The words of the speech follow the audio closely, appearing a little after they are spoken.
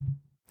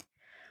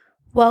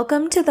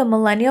Welcome to the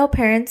Millennial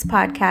Parents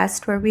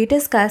Podcast, where we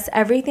discuss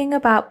everything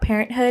about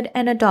parenthood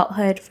and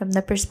adulthood from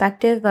the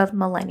perspective of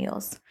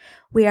millennials.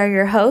 We are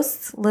your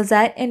hosts,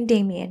 Lizette and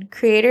Damien,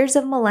 creators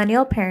of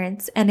Millennial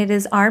Parents, and it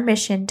is our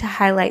mission to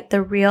highlight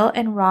the real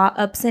and raw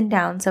ups and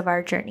downs of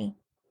our journey.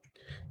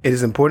 It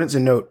is important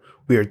to note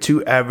we are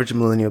two average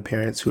millennial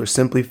parents who are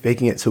simply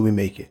faking it till we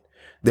make it.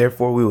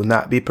 Therefore, we will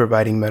not be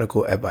providing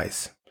medical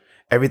advice.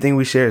 Everything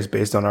we share is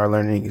based on our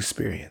learning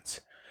experience.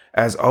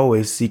 As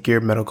always, seek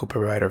your medical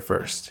provider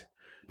first.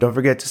 Don't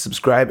forget to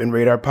subscribe and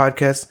rate our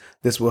podcast.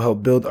 This will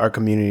help build our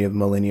community of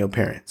millennial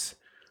parents.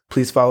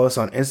 Please follow us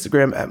on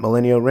Instagram at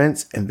Millennial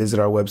Rents and visit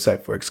our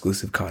website for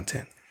exclusive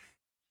content.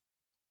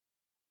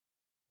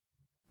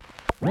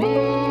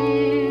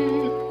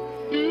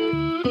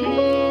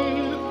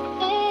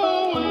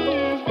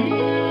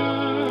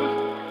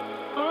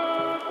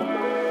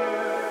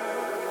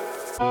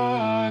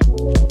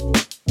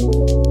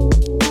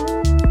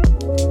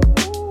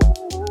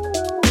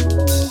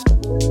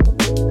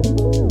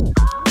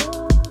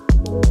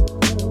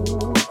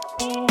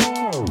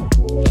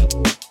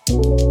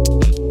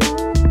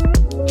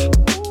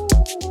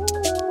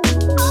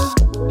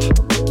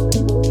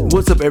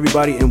 What's up,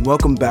 everybody, and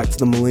welcome back to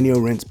the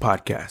Millennial Rents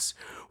Podcast.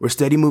 We're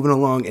steady moving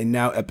along, and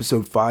now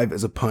episode 5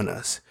 is upon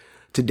us.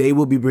 Today,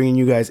 we'll be bringing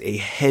you guys a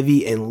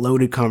heavy and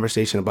loaded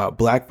conversation about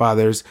Black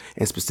fathers,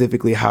 and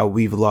specifically how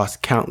we've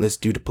lost countless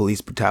due to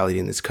police brutality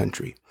in this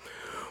country.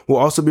 We'll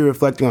also be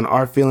reflecting on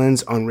our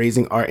feelings on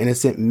raising our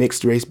innocent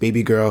mixed-race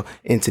baby girl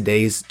in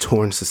today's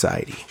torn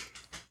society.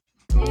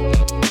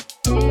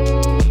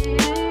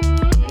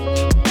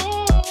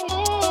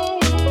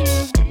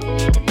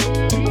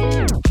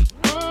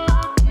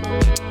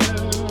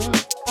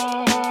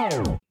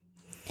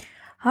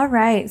 All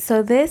right,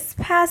 so this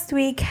past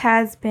week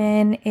has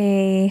been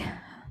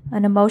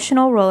an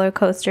emotional roller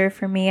coaster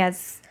for me,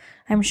 as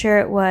I'm sure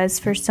it was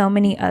for so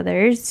many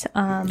others.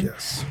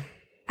 Yes.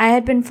 I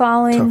had been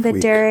following Tough the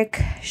week.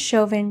 Derek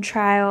Chauvin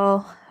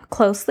trial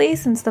closely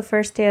since the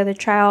first day of the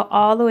trial,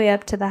 all the way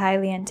up to the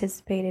highly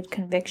anticipated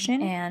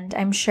conviction. And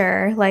I'm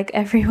sure, like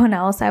everyone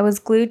else, I was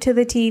glued to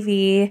the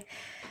TV,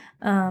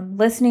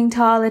 listening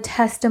to all the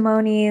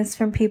testimonies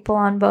from people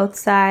on both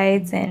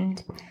sides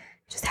and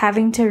just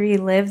having to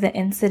relive the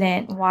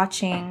incident,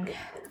 watching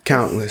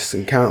Countless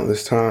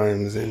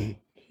times, and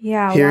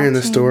hearing hearing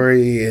the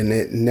story, and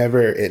it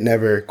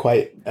never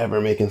quite ever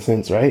making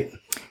sense, right?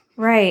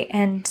 Right,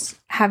 and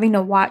having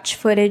to watch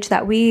footage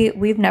that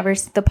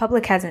the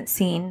public hasn't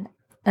seen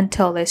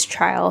until this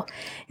trial.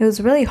 It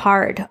was really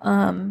hard,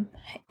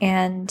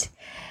 and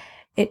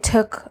it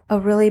took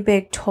a really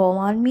big toll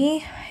on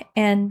me.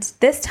 And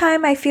this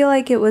time, I feel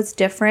like it was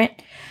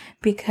different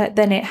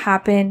when it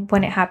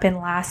happened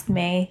last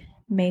May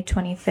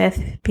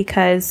 25th,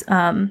 because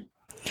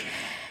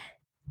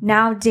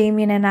now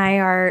Damien and I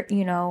are,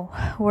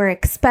 we're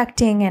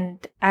expecting,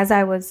 and as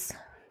I was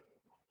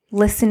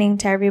listening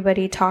to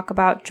everybody talk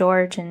about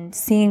George and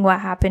seeing what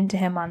happened to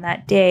him on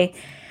that day,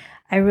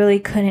 I really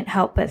couldn't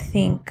help but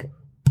think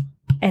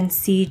and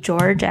see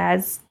George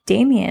as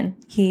Damien.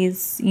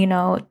 He's,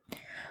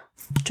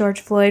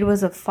 George Floyd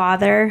was a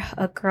father,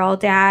 a girl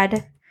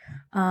dad,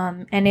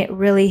 and it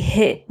really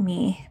hit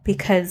me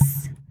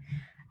because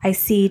I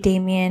see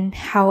Damien,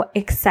 how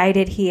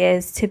excited he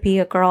is to be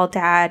a girl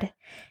dad.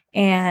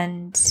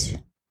 And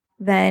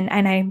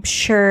I'm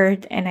sure,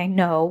 and I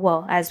know,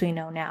 well, as we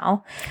know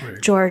now, Right.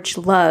 George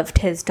loved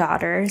his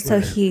daughter. So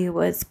Right. He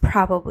was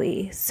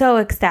probably so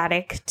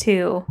ecstatic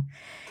to,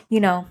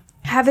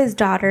 have his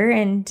daughter.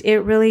 And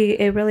it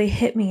really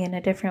hit me in a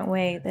different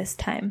way this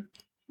time.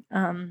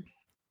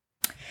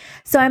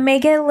 So I may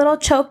get a little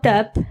choked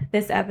up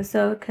this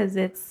episode because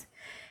it's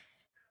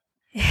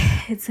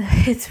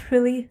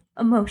really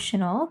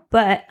emotional,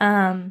 but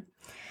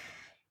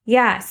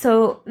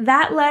so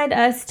that led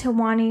us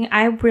to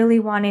I really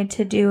wanted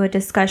to do a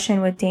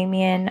discussion with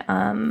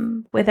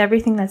Damien with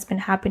everything that's been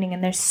happening,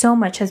 and there's so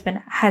much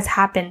has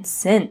happened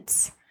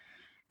since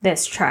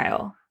this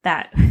trial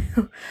that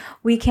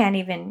we can't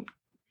even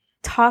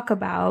talk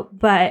about,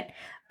 but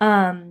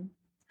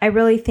I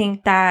really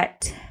think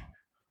that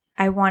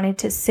I wanted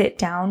to sit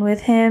down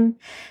with him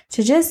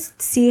to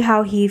just see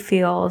how he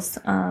feels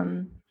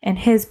and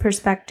his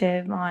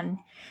perspective on,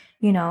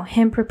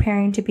 him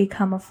preparing to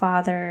become a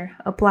father,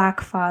 a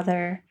Black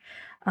father,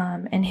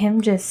 and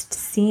him just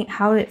seeing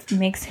how it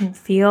makes him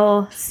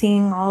feel,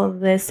 seeing all of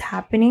this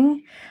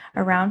happening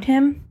around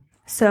him.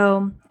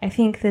 So I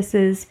think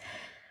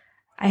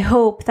I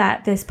hope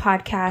that this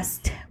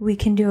podcast, we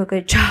can do a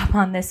good job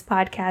on this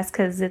podcast,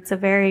 because it's a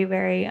very,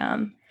 very,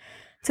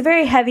 it's a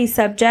very heavy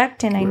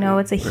subject, and I know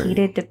it's a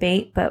heated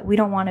debate, but we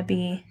don't want to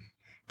be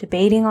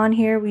debating on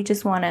here. We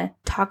just want to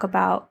talk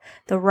about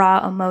the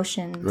raw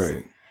emotions.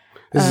 Right.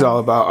 This is all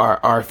about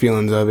our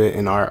feelings of it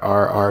and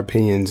our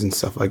opinions and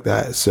stuff like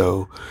that.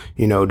 So,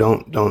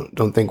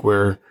 don't think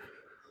we're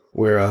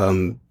I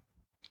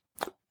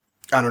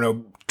don't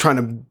know, trying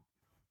to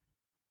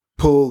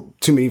pull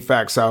too many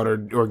facts out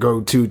or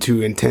go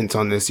too intense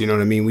on this. You know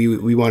what I mean?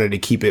 We wanted to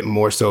keep it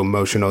more so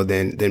emotional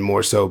than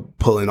more so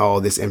pulling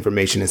all this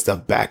information and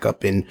stuff back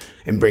up and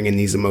bringing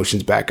these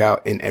emotions back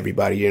out in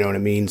everybody. You know what I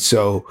mean?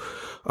 So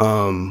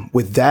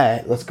with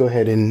that, let's go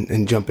ahead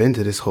and jump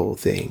into this whole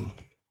thing.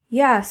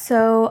 Yeah.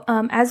 So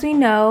as we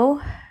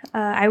know,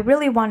 I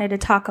really wanted to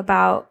talk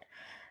about.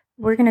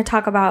 We're going to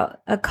talk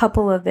about a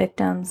couple of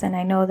victims, and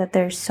I know that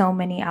there's so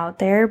many out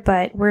there,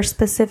 but we're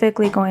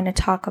specifically going to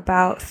talk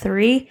about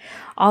 3,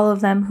 all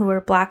of them who were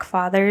Black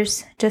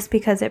fathers, just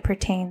because it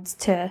pertains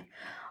to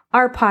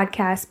our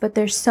podcast. But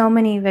there's so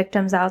many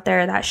victims out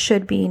there that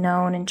should be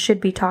known and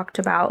should be talked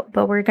about.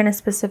 But we're going to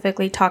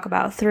specifically talk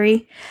about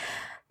 3.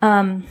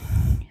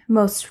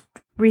 Most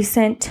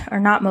recent, or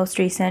not most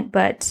recent,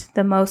 but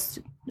the most,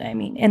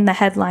 in the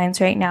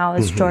headlines right now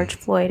is George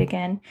Floyd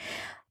again.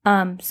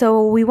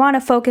 So we want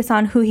to focus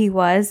on who he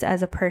was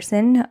as a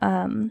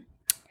person.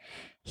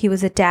 He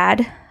was a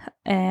dad,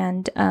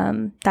 and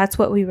that's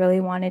what we really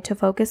wanted to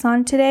focus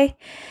on today.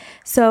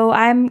 So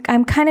I'm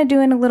kind of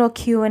doing a little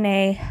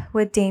Q&A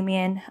with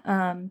Damien,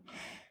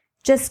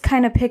 just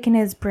kind of picking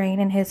his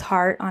brain and his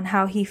heart on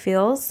how he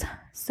feels.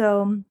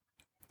 So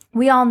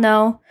we all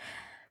know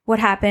what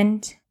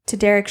happened to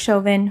Derek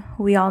Chauvin.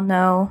 We all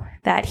know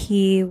that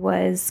he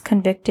was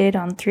convicted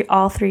on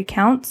all 3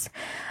 counts.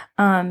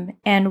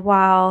 And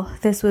while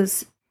this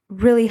was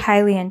really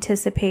highly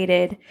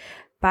anticipated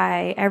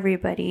by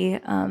everybody,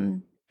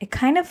 it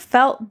kind of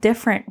felt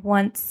different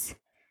once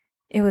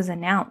it was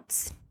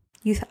announced.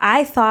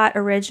 I thought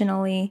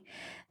originally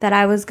that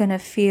I was going to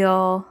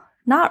feel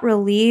not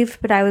relieved,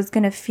 but I was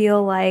going to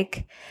feel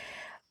like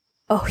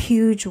a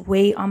huge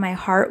weight on my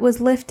heart was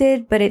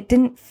lifted, but it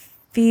didn't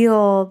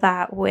feel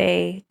that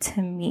way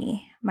to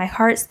me. My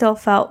heart still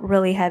felt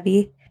really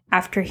heavy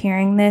after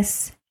hearing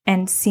this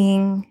and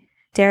seeing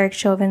Derek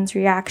Chauvin's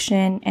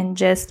reaction and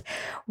just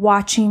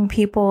watching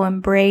people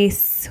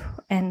embrace,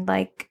 and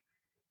like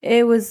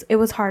it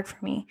was hard for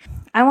me.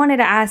 I wanted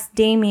to ask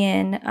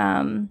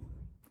Damien,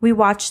 we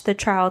watched the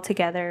trial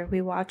together,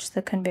 we watched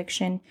the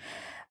conviction,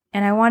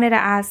 and I wanted to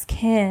ask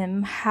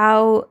him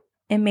how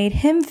it made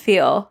him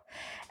feel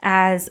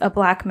as a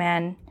Black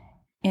man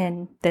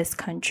in this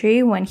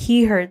country when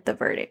he heard the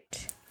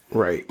verdict.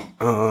 Right.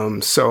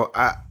 So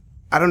I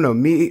don't know,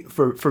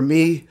 for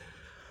me,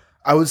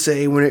 I would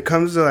say when it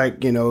comes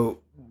to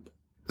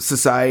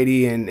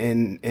society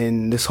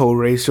and this whole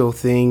racial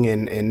thing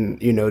and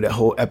the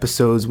whole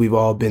episodes we've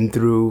all been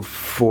through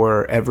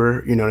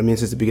forever, you know what I mean,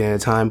 since the beginning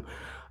of time,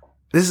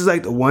 this is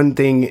like the one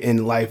thing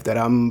in life that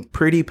I'm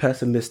pretty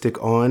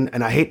pessimistic on.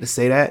 And I hate to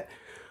say that,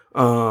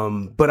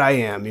 but I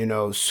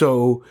am,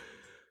 so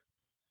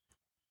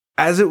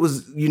as it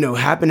was,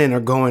 happening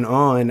or going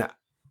on,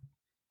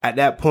 at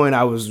that point,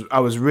 I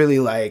was really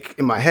like,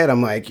 in my head,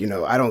 I'm like,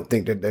 I don't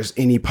think that there's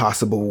any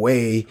possible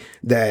way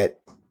that,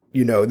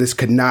 this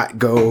could not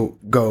go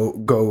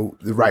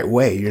the right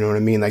way. You know what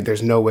I mean? Like,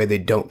 there's no way they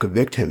don't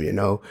convict him,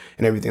 and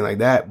everything like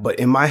that. But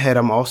in my head,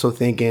 I'm also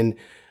thinking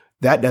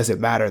that doesn't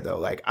matter though.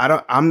 Like,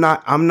 I'm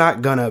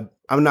not gonna,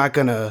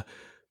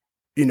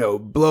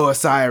 blow a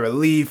sigh of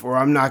relief, or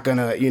I'm not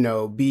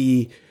gonna,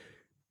 be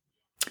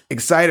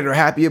excited or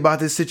happy about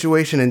this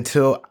situation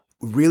until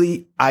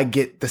really I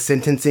get the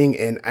sentencing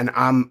and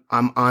I'm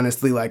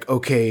honestly like,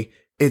 okay,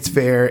 it's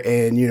fair,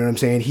 and you know what I'm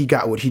saying, he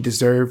got what he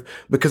deserved,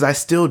 because I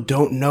still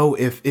don't know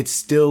if it's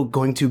still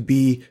going to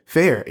be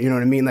fair. You know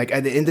what I mean? Like,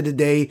 at the end of the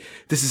day,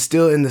 this is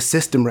still in the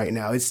system right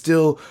now. It's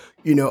still,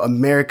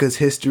 America's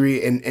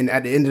history. And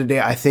at the end of the day,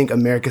 I think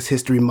America's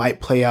history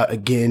might play out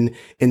again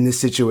in this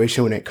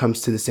situation when it comes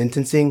to the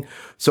sentencing.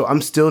 So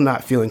I'm still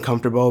not feeling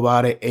comfortable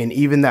about it. And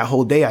even that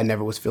whole day, I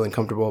never was feeling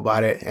comfortable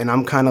about it. And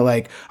I'm kind of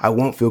like, I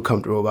won't feel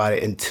comfortable about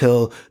it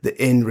until the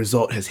end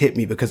result has hit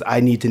me, because I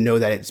need to know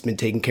that it's been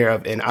taken care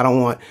of. And I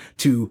don't want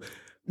to,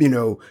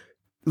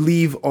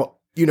 leave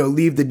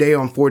the day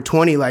on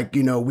 420 like,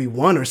 we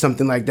won or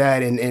something like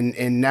that.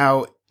 And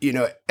now,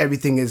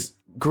 everything is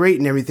great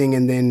and everything.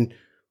 And then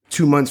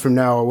 2 months from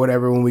now or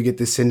whatever, when we get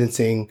this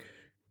sentencing,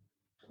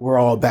 we're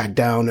all back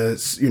down to,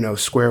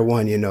 square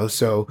one,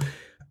 So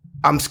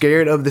I'm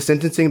scared of the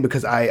sentencing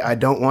because I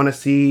don't want to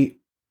see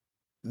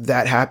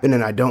that happen.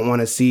 And I don't want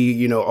to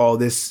see, all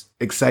this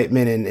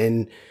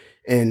excitement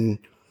and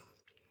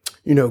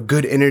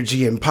good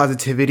energy and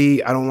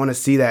positivity. I don't want to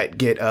see that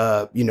get,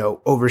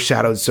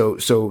 overshadowed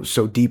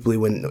so deeply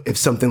if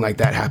something like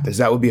that happens.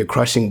 That would be a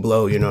crushing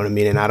blow, you know what I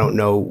mean? And I don't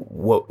know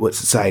what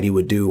society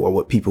would do or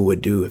what people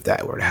would do if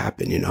that were to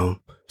happen,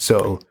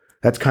 So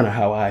that's kind of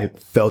how I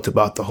felt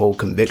about the whole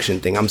conviction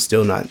thing. I'm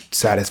still not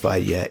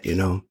satisfied yet,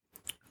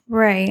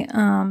 Right.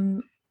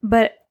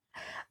 But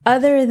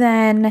other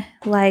than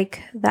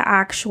like the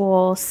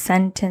actual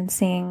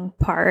sentencing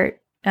part,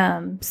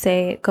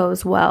 say it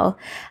goes well,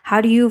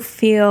 how do you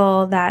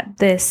feel that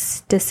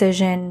this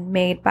decision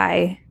made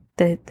by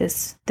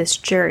this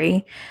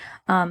jury,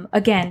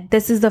 again,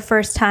 this is the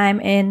first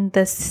time in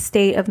the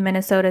state of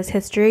Minnesota's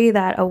history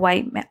that a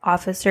white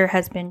officer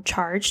has been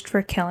charged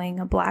for killing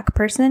a Black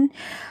person,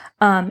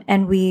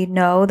 and we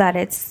know that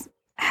it's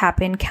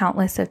happened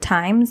countless of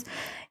times.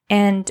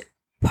 And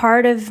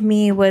part of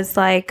me was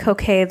like,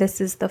 okay,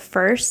 this is the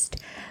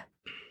first,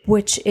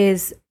 which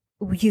is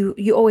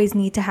you always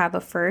need to have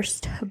a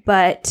first.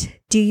 But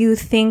do you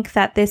think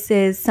that this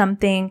is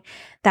something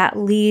that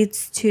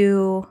leads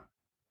to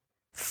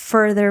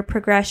further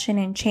progression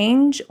and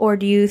change? Or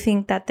do you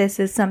think that this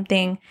is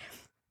something,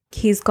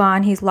 he's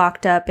gone, he's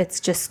locked up, it's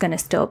just going to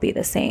still be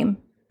the same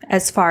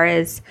as far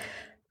as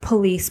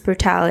police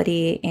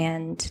brutality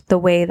and the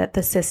way that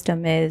the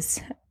system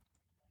is?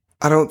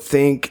 I don't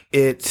think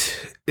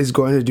it is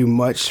going to do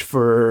much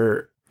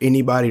for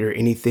anybody or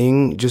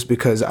anything, just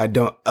because I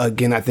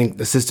think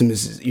the system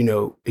is,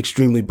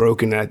 extremely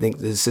broken. And I think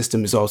the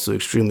system is also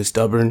extremely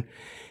stubborn.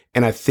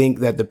 And I think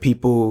that the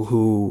people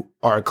who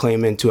are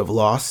claiming to have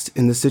lost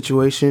in the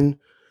situation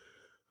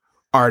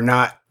are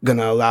not going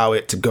to allow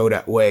it to go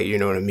that way. You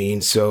know what I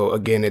mean? So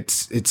again,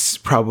 it's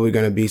probably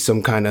going to be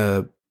some kind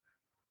of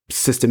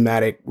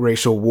systematic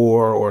racial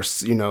war, or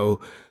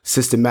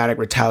systematic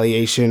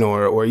retaliation,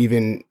 or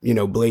even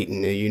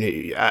blatant.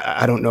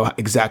 I don't know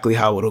exactly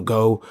how it'll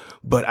go,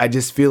 but I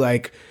just feel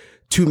like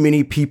too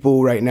many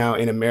people right now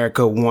in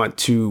America want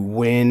to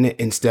win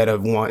instead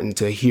of wanting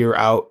to hear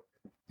out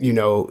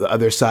the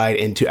other side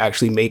and to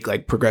actually make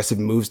like progressive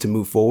moves to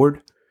move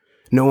forward.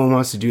 No one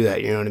wants to do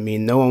that. You know what I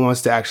mean? No one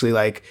wants to actually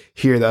like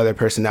hear the other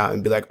person out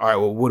and be like, all right,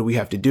 well, what do we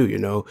have to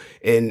do?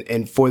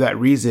 And for that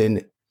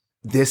reason,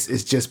 this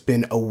has just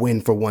been a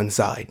win for one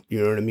side.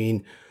 You know what I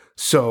mean?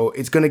 So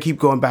it's going to keep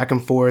going back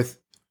and forth.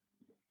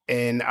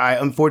 And I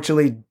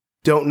unfortunately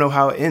don't know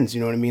how it ends. You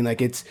know what I mean?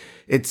 Like it's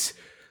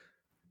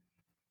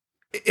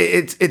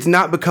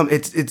not become,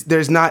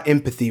 there's not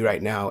empathy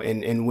right now.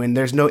 And when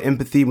there's no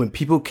empathy, when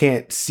people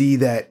can't see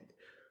that,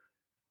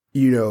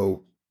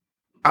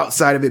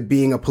 outside of it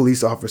being a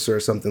police officer or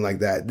something like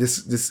that,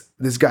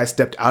 this guy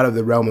stepped out of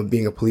the realm of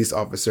being a police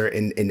officer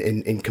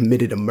and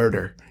committed a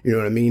murder. You know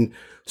what I mean?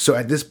 So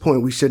at this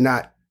point, we should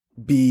not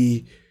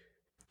be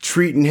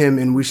treating him,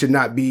 and we should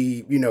not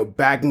be,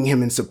 backing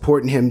him and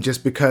supporting him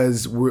just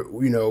because we're,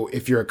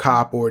 if you're a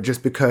cop, or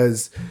just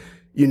because,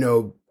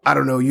 I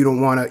don't know, you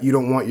don't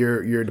want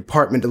your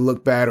department to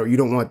look bad, or you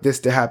don't want this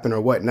to happen or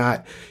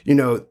whatnot.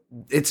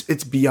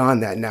 It's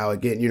beyond that now.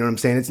 Again, you know what I'm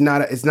saying? It's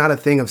not a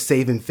thing of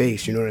saving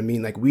face. You know what I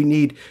mean? Like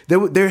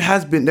there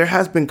has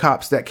been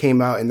cops that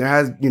came out, and there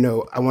has,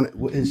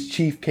 his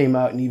chief came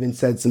out and even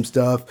said some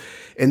stuff,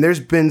 and there's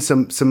been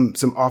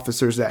some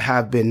officers that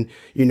have been,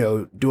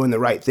 doing the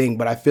right thing.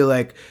 But I feel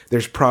like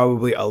there's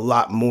probably a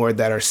lot more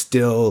that are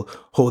still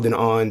holding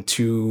on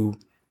to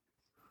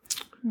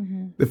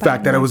the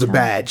fact that it was a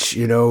badge,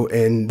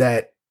 and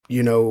that,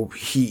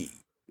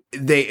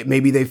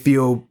 they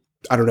feel,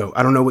 I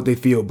don't know what they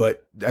feel,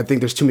 but I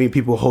think there's too many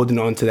people holding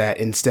on to that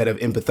instead of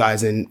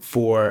empathizing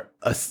for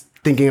us,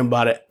 thinking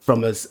about it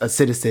from a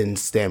citizen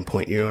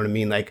standpoint. You know what I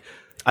mean? Like,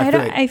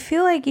 I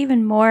feel like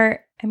even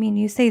more, I mean,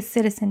 you say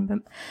citizen, but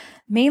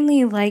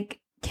mainly like,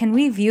 can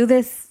we view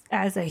this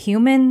as a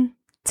human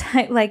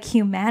type, like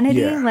humanity?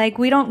 Yeah. Like,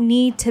 we don't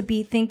need to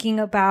be thinking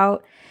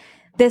about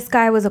this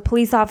guy was a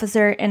police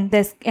officer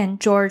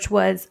and George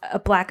was a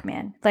black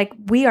man. Like,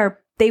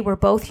 they were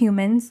both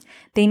humans.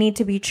 They need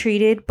to be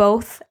treated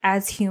both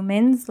as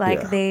humans.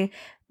 Like,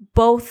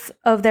 both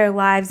of their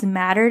lives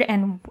mattered.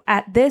 And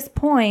at this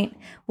point,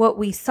 what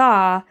we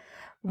saw,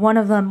 one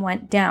of them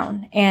went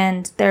down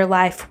and their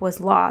life was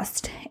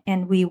lost.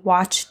 And we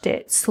watched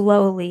it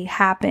slowly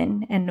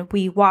happen. And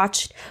we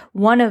watched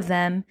one of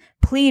them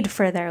plead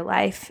for their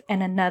life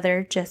and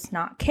another just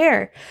not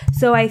care.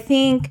 So I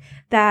think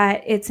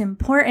that it's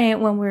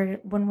important when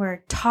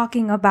we're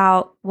talking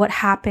about what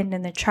happened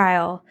in the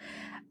trial.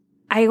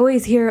 I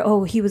always hear,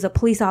 oh, he was a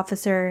police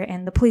officer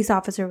and the police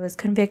officer was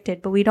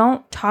convicted, but we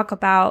don't talk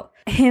about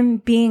him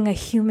being a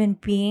human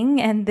being,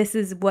 and this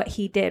is what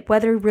he did.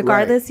 Whether,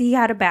 regardless, he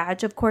had a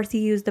badge. Of course, he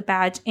used the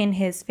badge in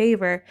his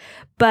favor,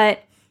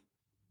 but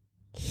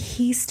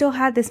he still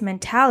had this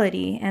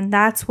mentality, and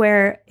that's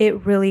where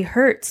it really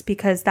hurts,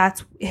 because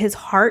that's his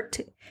heart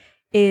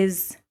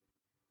is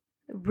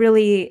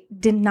really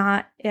did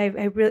not.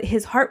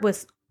 His heart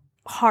was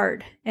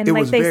hard, and it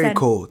was very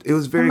cold. It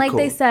was very cold. Like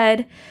they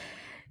said,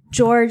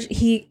 George,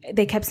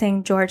 they kept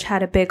saying George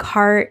had a big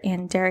heart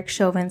and Derek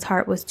Chauvin's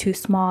heart was too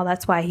small.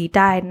 That's why he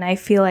died. And I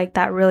feel like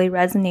that really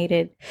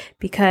resonated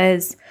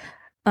because,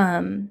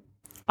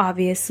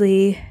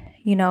 obviously,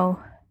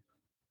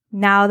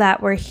 now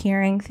that we're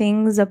hearing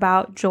things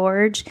about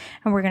George,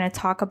 and we're going to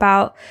talk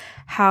about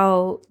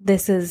how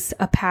this is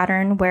a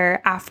pattern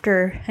where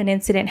after an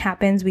incident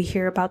happens, we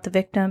hear about the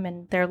victim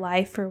and their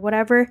life or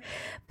whatever.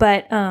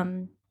 But,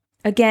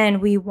 again,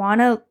 we want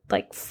to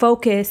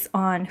focus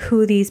on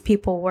who these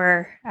people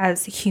were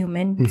as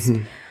humans,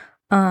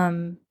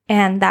 and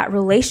that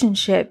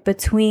relationship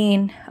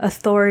between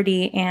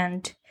authority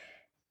and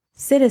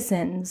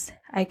citizens,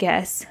 I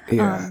guess.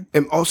 Yeah,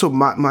 and also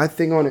my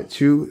thing on it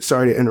too.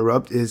 Sorry to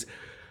interrupt. Is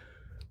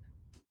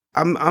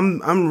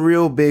I'm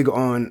real big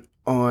on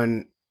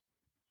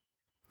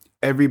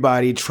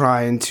everybody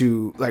trying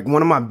to, like,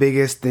 one of my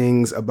biggest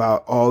things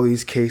about all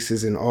these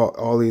cases and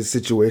all these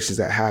situations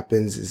that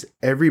happens is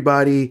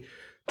everybody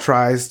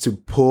tries to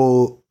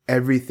pull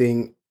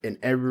everything in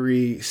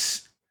every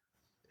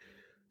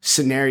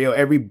scenario,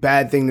 every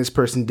bad thing this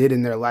person did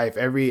in their life,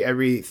 every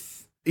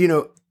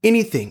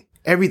anything,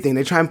 everything.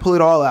 They try and pull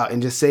it all out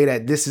and just say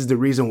that this is the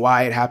reason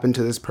why it happened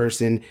to this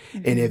person.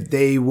 Mm-hmm. And if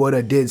they would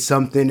have did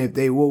something, if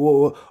they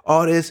all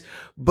this.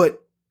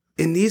 But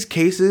in these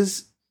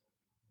cases,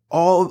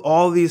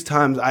 all these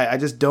times, I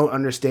just don't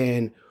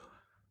understand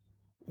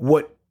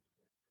what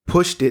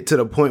pushed it to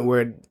the point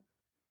where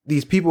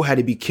these people had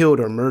to be killed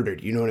or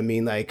murdered. You know what I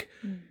mean? Like,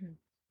 mm-hmm.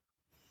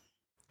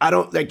 I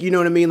don't, like, you know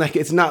what I mean? Like,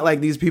 it's not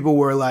like these people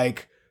were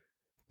like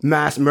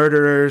mass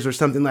murderers or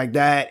something like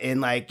that.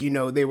 And like,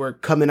 they were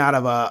coming out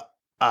of an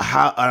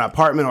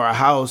apartment or a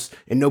house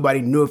and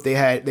nobody knew if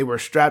they were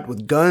strapped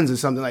with guns or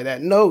something like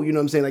that. No, you know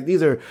what I'm saying? Like,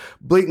 these are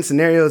blatant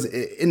scenarios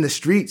in the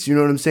streets, you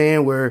know what I'm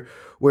saying? Where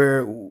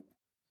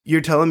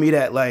you're telling me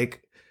that,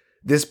 like,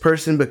 this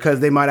person, because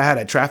they might have had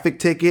a traffic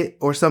ticket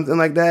or something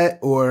like that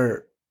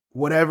or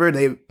whatever,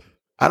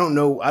 I don't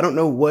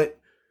know what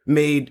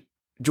made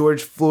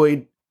George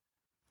Floyd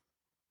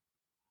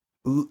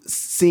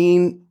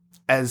seen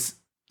as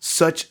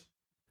such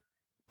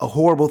a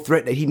horrible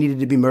threat that he needed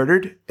to be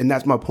murdered. And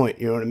that's my point.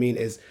 You know what I mean?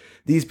 Is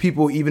these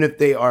people, even if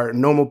they are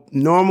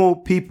normal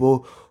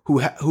people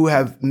who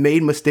have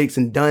made mistakes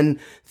and done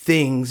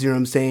things, you know what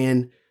I'm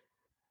saying?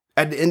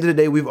 At the end of the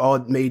day, we've all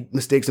made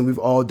mistakes and we've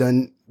all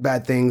done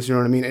bad things. You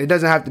know what I mean? And it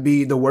doesn't have to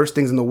be the worst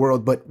things in the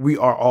world, but we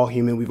are all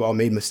human. We've all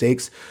made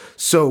mistakes.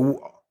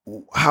 So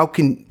how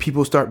can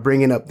people start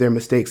bringing up their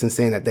mistakes and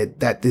saying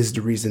that is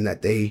the reason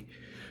that they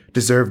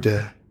deserve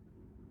to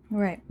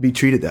be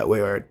treated that way?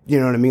 Or, you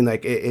know what I mean?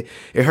 Like, it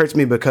hurts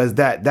me because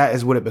that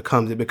is what it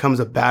becomes. It becomes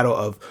a battle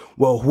of,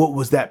 well, what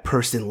was that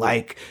person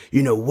like?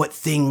 What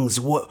things,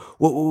 what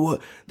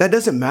that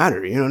doesn't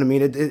matter. You know what I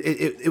mean?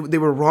 They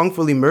were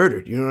wrongfully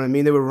murdered. You know what I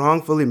mean? They were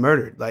wrongfully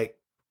murdered. Like,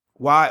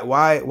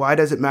 why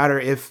does it matter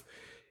if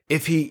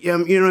he, you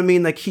know what I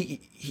mean? Like,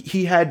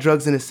 he had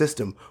drugs in his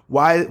system.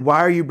 Why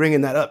are you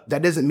bringing that up?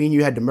 That doesn't mean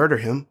you had to murder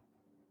him.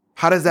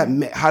 How does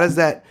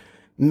that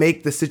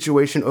make the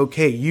situation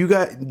okay?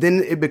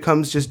 Then it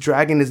becomes just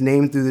dragging his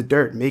name through the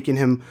dirt, making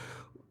him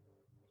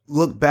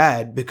look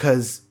bad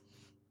because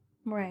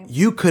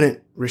you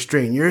couldn't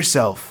restrain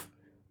yourself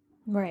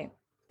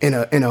in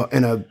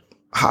a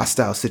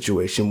hostile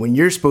situation when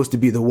you're supposed to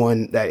be the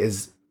one that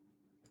is.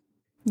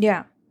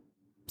 Yeah.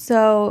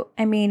 So,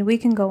 I mean, we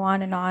can go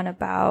on and on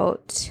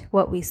about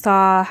what we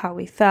saw, how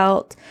we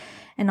felt,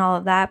 and all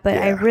of that, but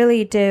I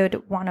really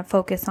did want to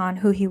focus on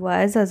who he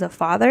was as a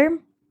father.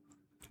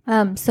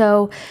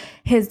 So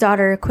his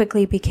daughter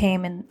quickly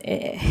became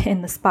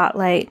in the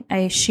spotlight.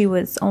 She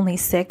was only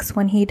 6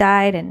 when he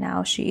died, and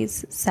now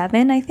she's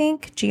 7, I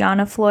think,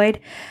 Gianna Floyd.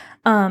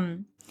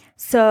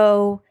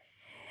 So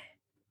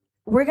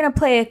we're going to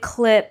play a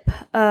clip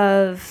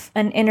of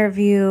an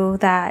interview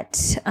that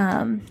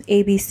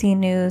ABC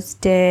News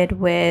did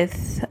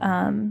with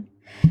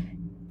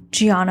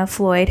Gianna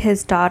Floyd,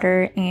 his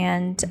daughter,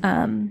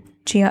 and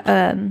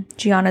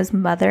Gianna's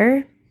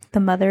mother, the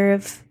mother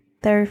of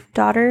their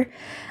daughter.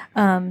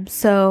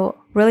 So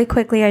really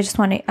quickly, I just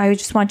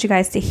want you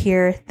guys to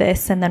hear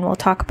this, and then we'll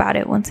talk about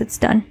it once it's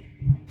done.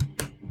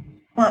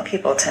 I want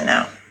people to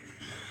know.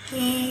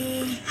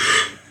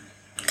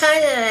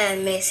 Kind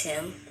of miss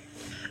him.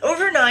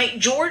 Overnight,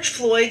 George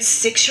Floyd's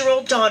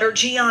 6-year-old daughter,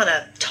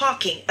 Gianna,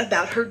 talking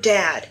about her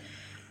dad.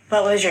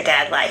 What was your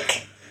dad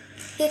like?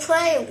 He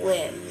played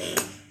with me.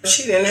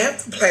 She didn't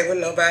have to play with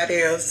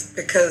nobody else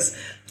because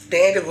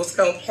Daddy was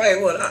going to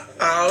play with her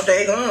all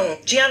day long.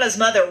 Gianna's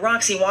mother,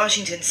 Roxy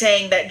Washington,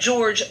 saying that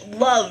George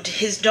loved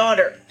his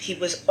daughter. He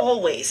was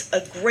always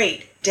a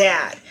great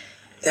dad.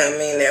 I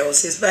mean, that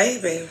was his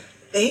baby.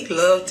 He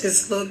loved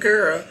his little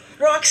girl.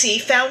 Roxy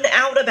found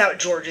out about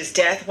George's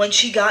death when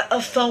she got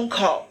a phone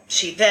call.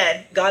 She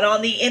then got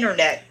on the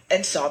internet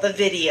and saw the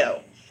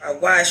video. I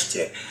watched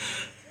it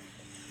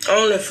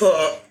only for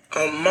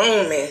a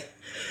moment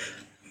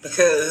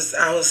because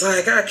I was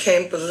like, I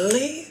couldn't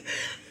believe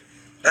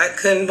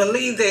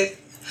that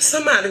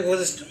somebody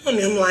was doing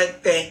him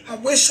like that. I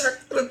wish I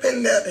could have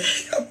been there to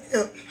help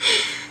him.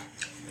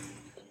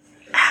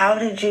 How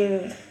did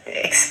you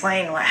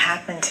explain what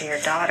happened to your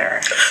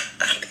daughter?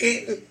 I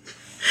didn't.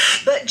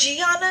 But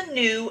Gianna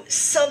knew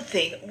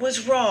something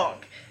was wrong.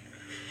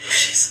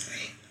 She's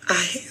like,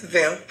 I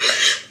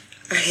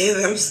hear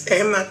them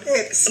saying my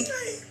daddy's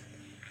name.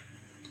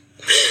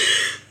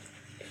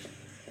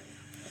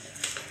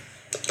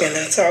 And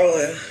I told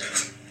her,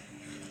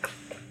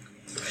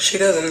 she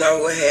doesn't know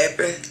what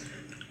happened.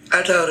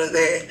 I told her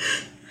that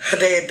her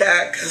dad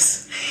died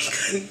because he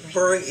couldn't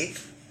breathe.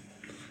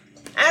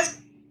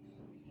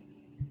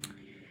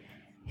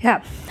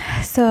 Yeah,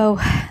 so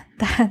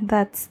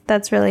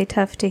that's really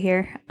tough to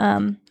hear.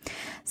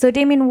 So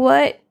Damien,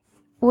 what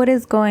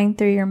is going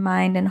through your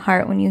mind and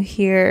heart when you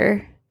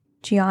hear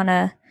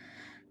Gianna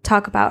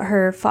talk about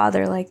her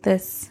father like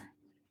this?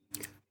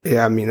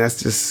 Yeah, I mean,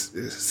 it's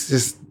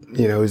just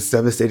it's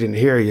devastating to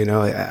hear,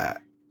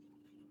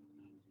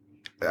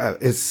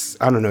 it's,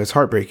 I don't know, it's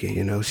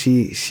heartbreaking,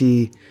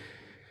 she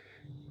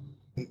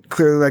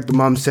clearly, like the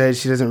mom said,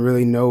 she doesn't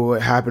really know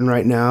what happened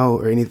right now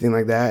or anything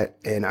like that.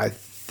 And I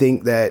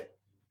think that,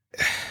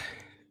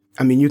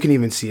 I mean, you can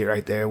even see it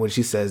right there when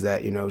she says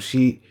that,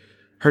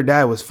 her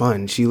dad was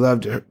fun. She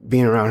loved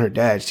being around her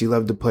dad. She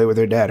loved to play with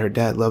her dad. Her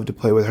dad loved to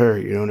play with her.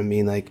 You know what I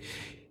mean? Like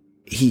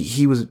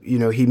he was,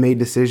 he made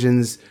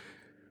decisions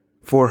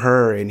for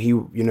her, and he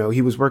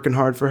was working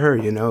hard for her,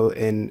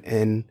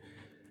 and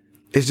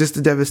it's just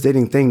a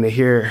devastating thing to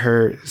hear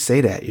her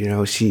say that,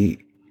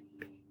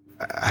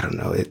 I don't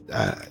know it.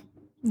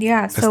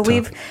 Yeah, so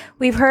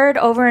we've heard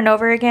over and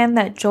over again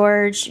that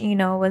George,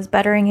 was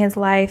bettering his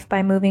life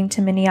by moving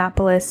to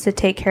Minneapolis to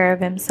take care of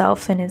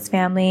himself and his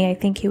family. I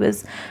think he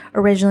was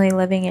originally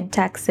living in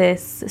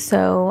Texas,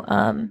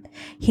 so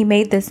he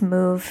made this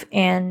move.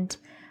 And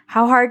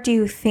how hard do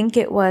you think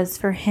it was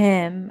for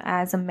him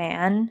as a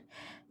man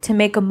to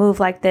make a move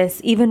like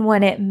this, even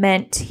when it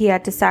meant he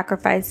had to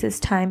sacrifice his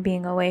time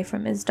being away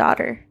from his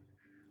daughter?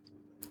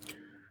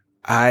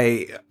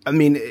 I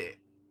mean,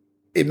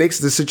 it makes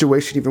the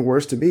situation even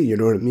worse to me. You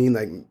know what I mean?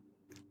 Like,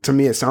 to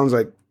me, it sounds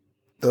like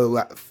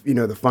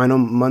the final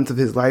month of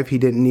his life, he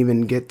didn't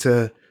even get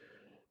to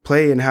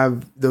play and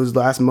have those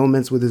last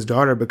moments with his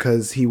daughter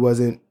because he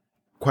wasn't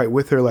quite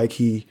with her like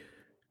he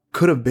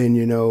could have been,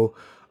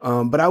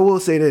 But I will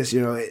say this,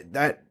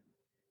 that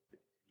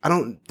I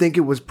don't think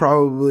it was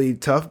probably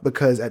tough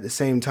because at the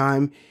same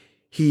time,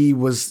 he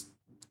was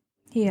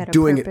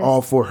doing it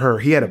all for her.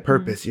 He had a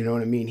purpose, you know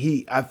what I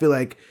mean? I feel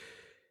like,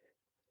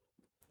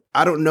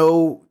 I don't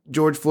know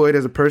George Floyd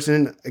as a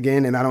person,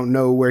 again, and I don't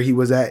know where he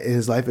was at in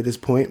his life at this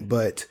point,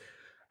 but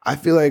I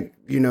feel like,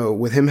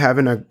 with him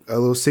having a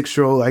little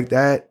 6-year-old like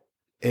that,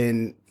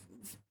 and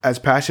as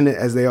passionate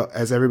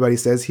as everybody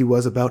says he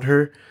was about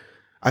her,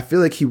 I feel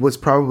like he was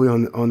probably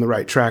on the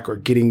right track or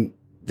getting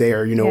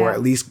there, or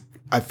at least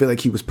I feel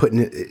like he was putting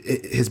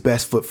his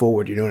best foot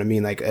forward. You know what I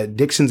mean? Like,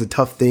 addiction's a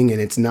tough thing,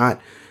 and it's not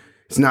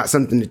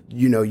something that,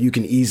 you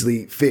can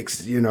easily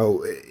fix,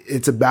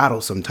 it's a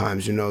battle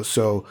sometimes,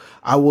 so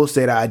I will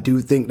say that I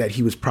do think that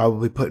he was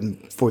probably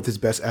putting forth his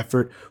best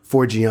effort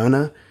for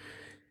Gianna.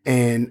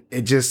 And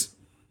it just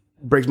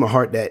breaks my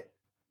heart that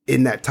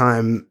in that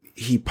time,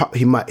 he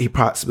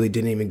possibly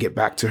didn't even get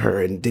back to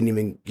her and didn't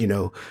even,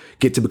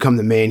 get to become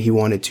the man he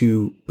wanted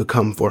to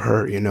become for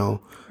her,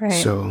 Right.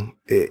 So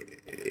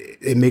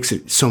it makes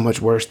it so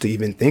much worse to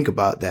even think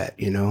about that,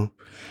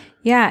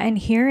 Yeah, and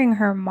hearing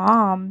her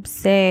mom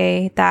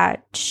say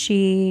that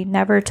she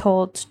never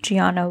told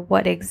Gianna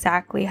what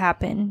exactly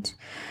happened,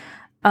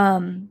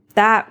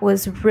 that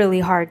was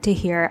really hard to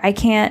hear. I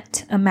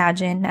can't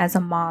imagine as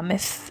a mom,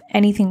 if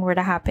anything were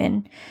to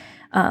happen,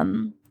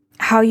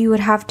 how you would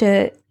have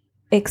to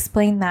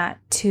explain that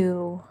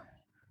to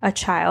a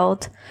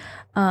child.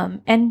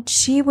 And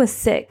she was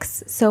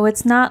 6, so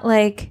it's not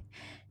like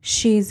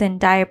she's in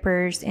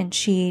diapers and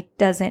she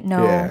doesn't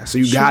know. Yeah, so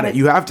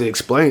you have to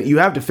explain. You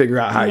have to figure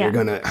out how you're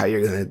gonna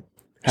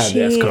have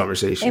this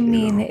conversation. I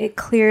mean, it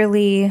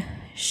clearly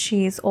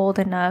she's old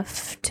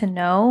enough to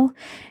know,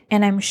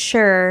 and I'm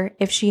sure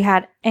if she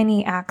had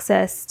any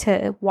access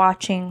to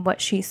watching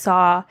what she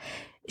saw,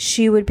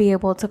 she would be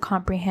able to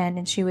comprehend,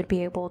 and she would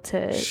be able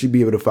to. She'd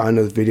be able to find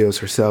those videos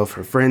herself.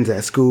 Her friends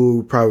at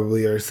school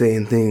probably are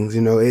saying things.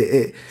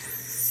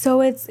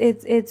 So it's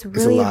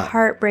really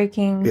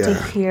heartbreaking to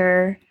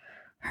hear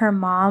her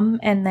mom,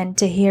 and then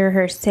to hear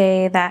her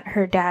say that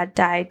her dad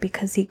died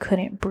because he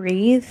couldn't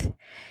breathe.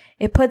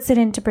 It puts it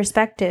into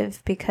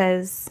perspective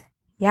because,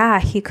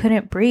 he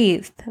couldn't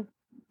breathe,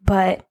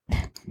 but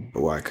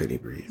why couldn't he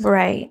breathe?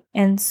 Right.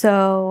 And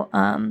so,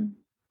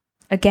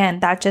 again,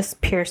 that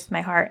just pierced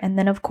my heart. And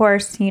then, of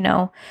course,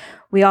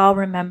 we all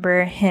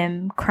remember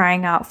him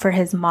crying out for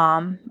his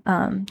mom.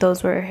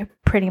 Those were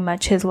pretty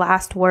much his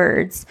last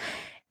words.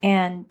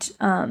 And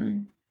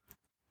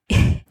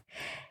the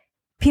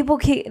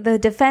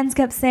defense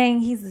kept saying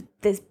he's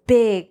this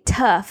big,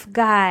 tough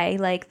guy.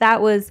 Like,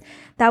 that was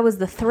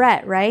the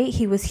threat, right?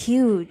 He was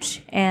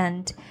huge.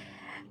 And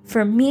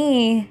for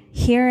me,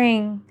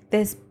 hearing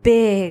this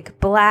big,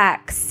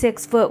 black,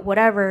 6 foot,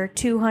 whatever,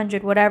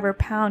 200, whatever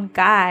pound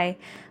guy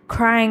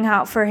crying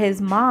out for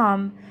his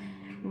mom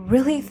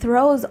really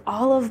throws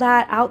all of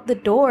that out the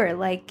door.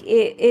 Like,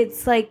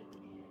 it's like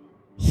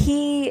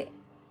it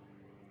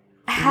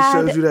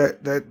shows you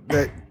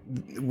that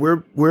we're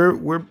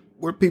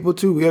people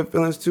too. We have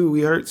feelings too.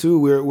 We hurt too.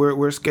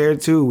 We're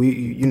scared too.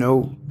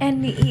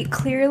 And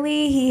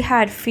clearly he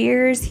had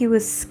fears. He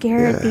was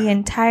scared the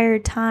entire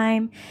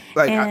time.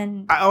 Like,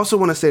 and I also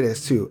want to say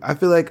this too. I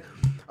feel like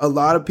a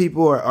lot of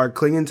people are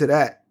clinging to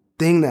that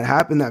thing that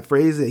happened, that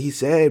phrase that he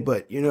said.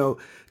 But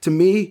to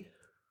me,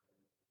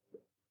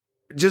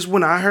 just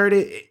when I heard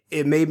it,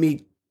 it made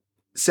me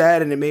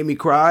sad and it made me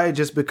cry,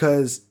 just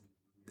because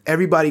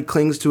everybody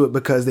clings to it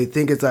because they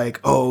think it's like,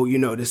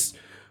 this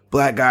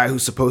black guy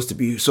who's supposed to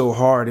be so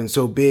hard and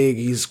so big,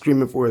 he's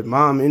screaming for his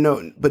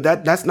mom, but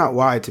that's not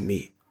why to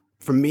me.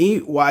 For me,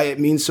 why it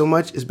means so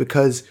much is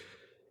because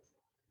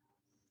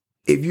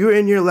if you're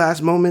in your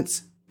last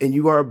moments and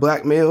you are a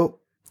black male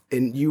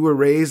and you were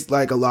raised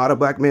like a lot of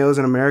black males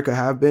in America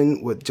have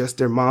been with just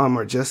their mom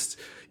or just,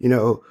 you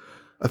know,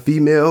 a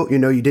female, you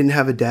know, you didn't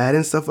have a dad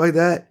and stuff like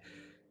that.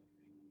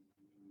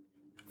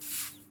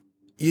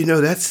 You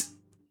know, that's,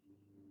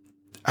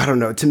 I don't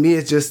know. To me,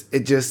 it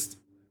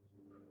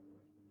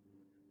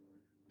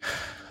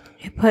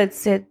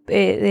puts it,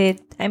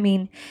 I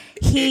mean,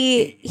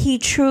 he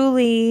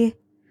truly,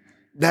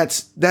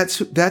 that's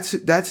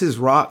his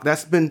rock.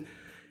 That's been,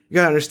 you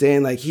gotta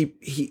understand, like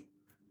he,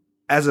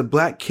 as a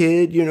black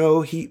kid, you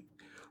know,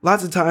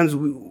 lots of times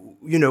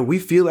we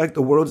feel like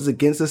the world is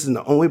against us and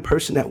the only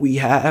person that we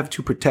have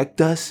to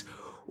protect us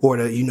or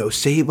to, you know,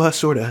 save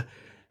us or to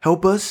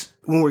help us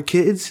when we're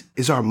kids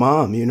is our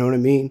mom, you know what I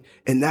mean?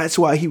 And that's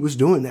why he was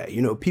doing that.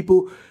 You know,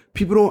 people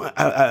don't,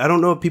 I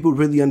don't know if people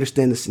really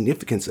understand the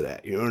significance of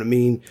that, you know what I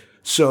mean?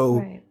 So,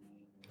 right.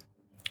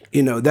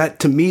 You know, that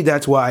to me,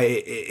 that's why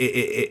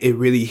it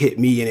really hit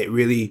me and it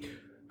really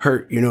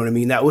hurt, you know what I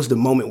mean? That was the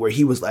moment where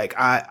he was like,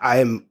 I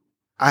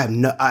have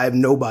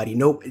nobody,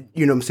 no,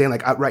 you know what I'm saying?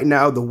 Like right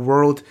now the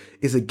world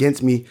is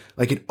against me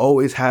like it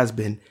always has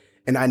been.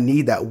 And I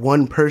need that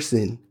one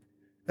person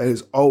that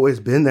has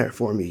always been there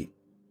for me,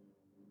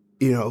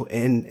 you know,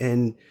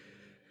 and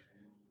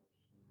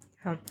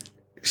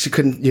she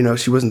couldn't, you know,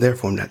 she wasn't there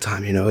for him that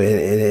time, you know,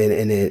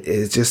 and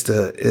it's just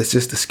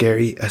a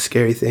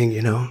scary thing,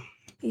 you know?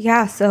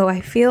 Yeah. So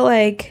I feel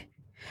like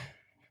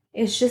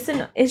it's just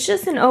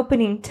an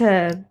opening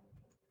to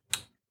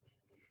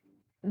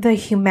the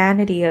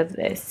humanity of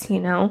this, you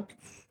know?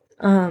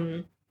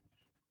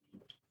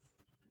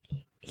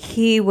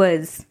 He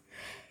was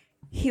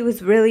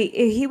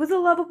a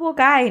lovable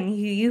guy, and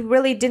you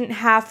really didn't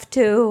have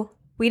to,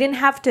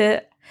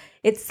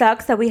 it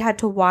sucks that we had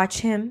to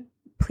watch him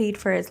plead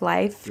for his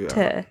life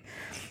to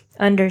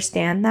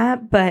understand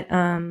that. But,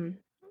 I'm,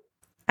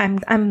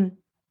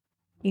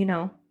 you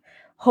know,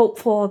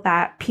 hopeful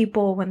that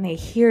people, when they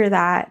hear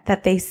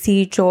that they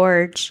see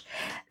George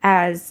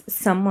as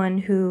someone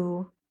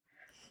who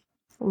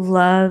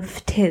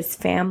loved his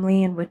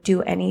family and would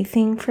do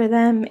anything for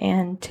them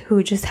and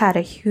who just had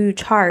a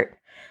huge heart.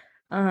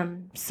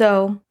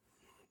 So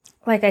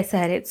like I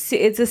said, it's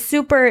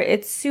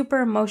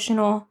super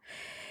emotional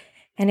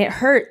and it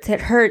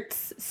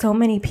hurts so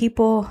many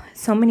people,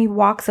 so many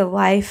walks of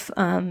life.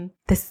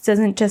 This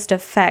doesn't just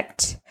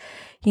affect,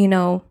 you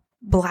know,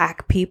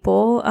 Black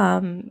people,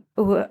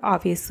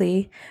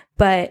 obviously,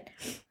 but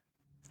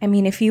I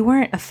mean, if you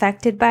weren't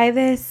affected by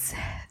this,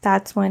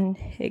 that's when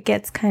it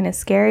gets kind of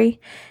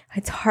scary.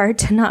 It's hard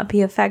to not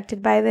be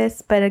affected by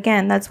this. But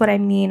again, that's what I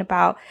mean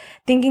about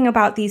thinking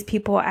about these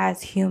people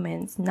as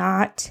humans,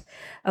 not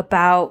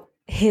about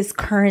his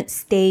current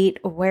state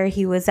or where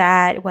he was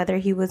at, whether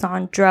he was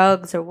on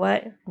drugs or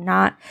what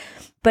not,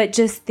 but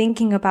just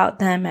thinking about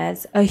them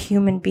as a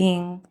human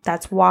being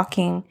that's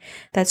walking,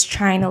 that's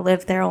trying to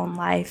live their own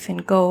life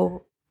and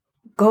go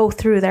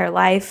through their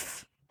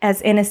life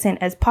as innocent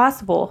as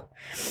possible,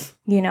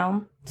 you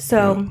know?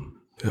 So,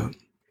 yeah.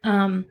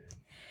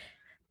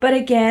 But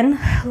again,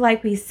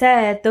 like we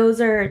said,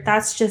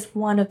 that's just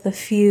one of the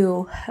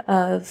few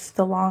of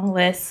the long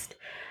list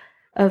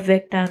of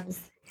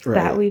victims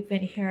that we've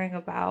been hearing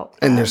about.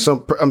 And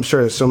I'm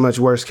sure there's so much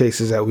worse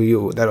cases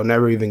that'll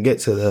never even get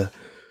to the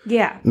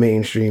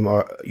mainstream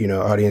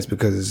audience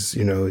because,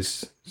 you know,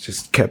 it's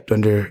just kept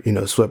under, you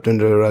know, swept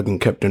under the rug and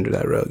kept under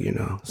that rug, you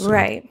know. So.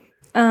 Right.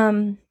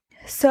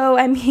 So,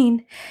 I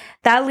mean,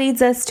 that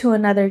leads us to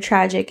another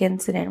tragic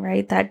incident,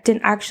 right? That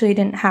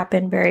didn't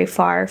happen very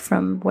far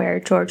from where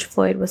George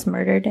Floyd was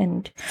murdered.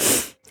 And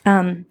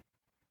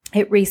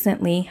it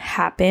recently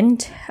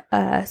happened.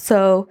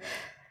 So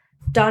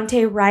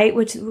Daunte Wright,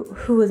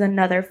 who was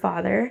another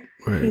father,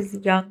 he's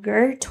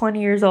younger,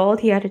 20 years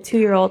old. He had a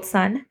 2-year-old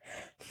son.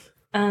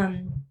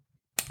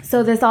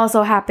 So this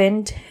also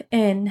happened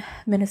in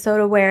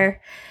Minnesota,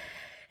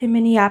 in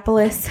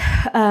Minneapolis,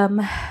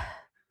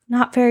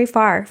 not very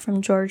far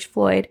from George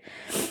Floyd.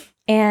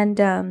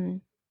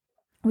 And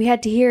we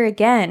had to hear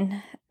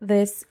again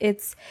this.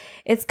 It's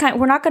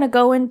we're not going to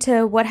go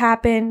into what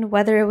happened,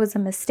 whether it was a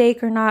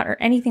mistake or not, or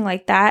anything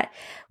like that.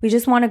 We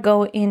just want to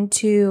go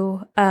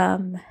into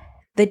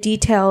the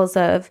details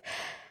of,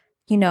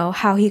 you know,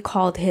 how he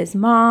called his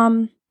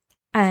mom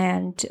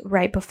and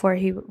right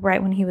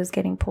when he was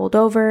getting pulled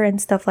over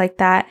and stuff like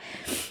that.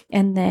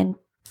 And then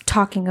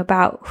talking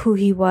about who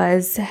he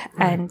was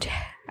and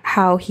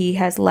how he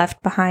has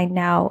left behind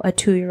now a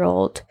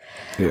 2-year-old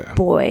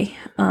boy.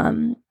 I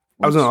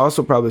was going to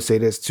also probably say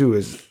this too,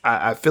 is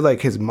I feel like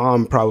his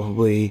mom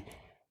probably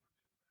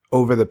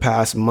over the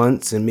past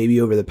months and maybe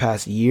over the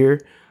past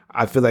year,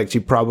 I feel like she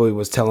probably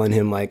was telling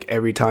him like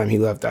every time he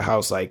left the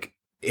house, like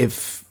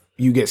if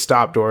you get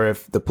stopped or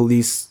if the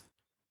police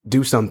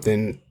do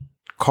something,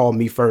 call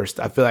me first.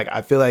 I feel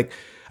like,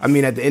 I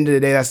mean, at the end of the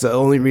day, that's the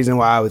only reason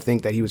why I would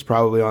think that he was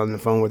probably on the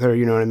phone with her.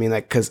 You know what I mean?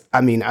 Like, cause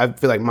I mean, I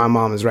feel like my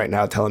mom is right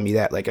now telling me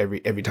that like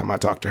every time I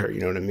talk to her, you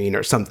know what I mean?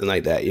 Or something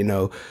like that, you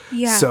know?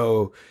 Yeah.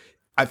 So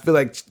I feel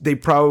like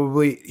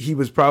he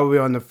was probably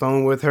on the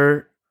phone with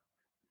her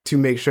to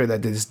make sure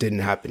that this didn't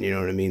happen. You know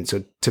what I mean?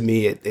 So to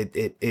me,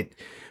 it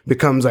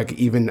becomes like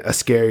even a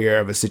scarier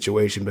of a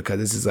situation, because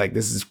this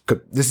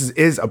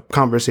is a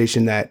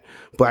conversation that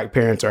Black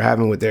parents are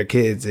having with their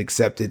kids,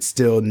 except it's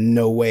still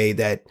no way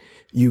that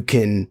you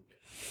can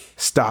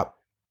stop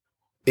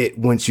it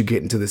once you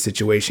get into the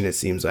situation. It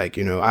seems like,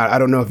 you know, I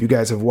don't know if you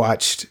guys have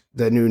watched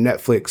the new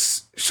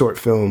Netflix short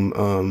film.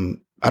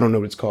 I don't know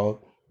what it's called.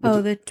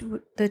 Oh,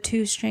 the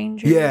Two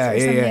Strangers.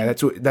 Yeah.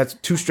 That's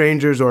Two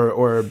Strangers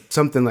or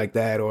something like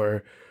that.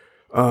 Or,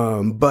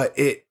 but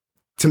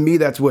to me,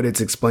 that's what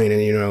it's explaining.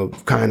 You know,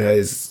 kind of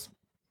is.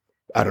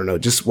 I don't know.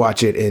 Just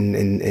watch it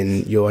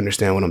and you'll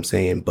understand what I'm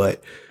saying.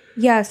 But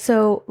yeah.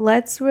 So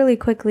let's really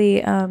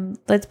quickly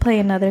let's play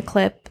another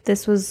clip.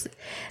 This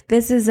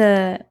is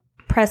a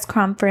press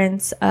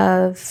conference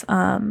of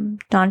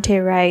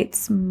Daunte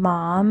Wright's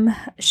mom.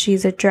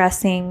 She's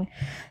addressing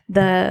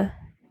the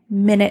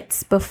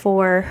minutes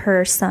before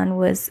her son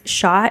was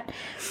shot,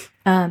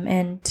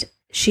 and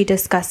she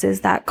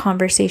discusses that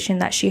conversation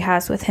that she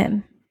has with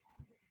him.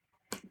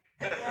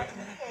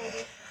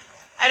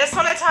 I just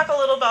want to talk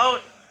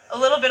a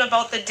little bit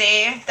about the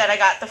day that I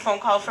got the phone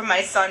call from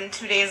my son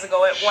 2 days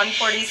ago at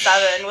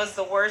 1:47. Was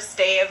the worst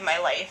day of my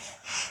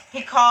life.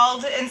 He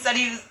called and said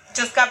he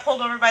just got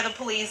pulled over by the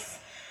police.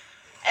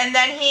 And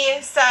then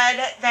he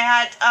said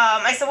that,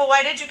 I said, well,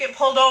 why did you get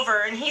pulled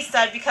over? And he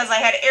said, because I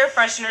had air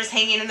fresheners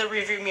hanging in the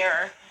rearview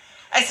mirror.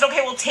 I said,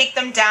 okay, we'll take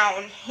them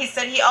down. He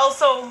said he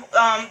also,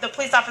 the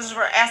police officers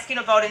were asking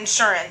about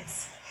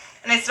insurance.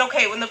 And I said,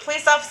 okay, when the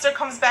police officer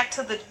comes back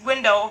to the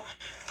window,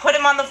 put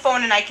him on the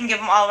phone and I can give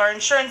him all of our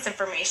insurance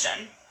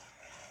information.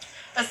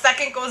 A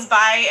second goes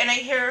by and I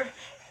hear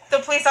the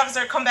police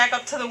officer come back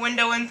up to the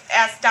window and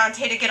ask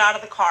Daunte to get out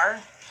of the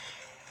car.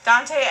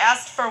 Daunte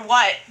asked for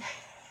what?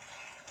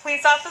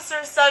 Police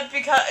officer said,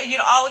 because, you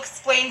know, I'll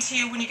explain to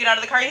you when you get out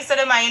of the car. He said,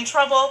 am I in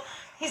trouble?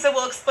 He said,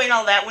 we'll explain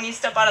all that when you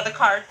step out of the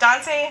car.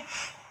 Daunte,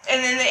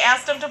 and then they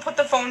asked him to put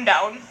the phone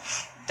down.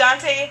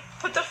 Daunte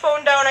put the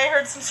phone down. I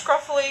heard some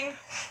scruffling.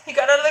 He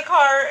got out of the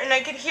car, and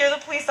I could hear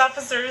the police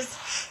officers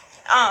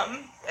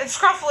and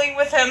scruffling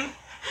with him.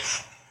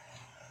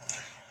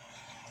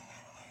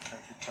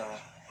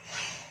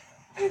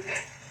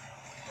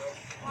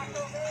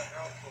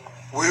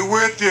 We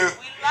with you.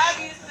 We love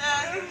you,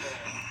 son.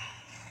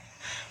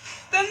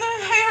 Then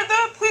I heard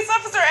the police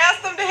officer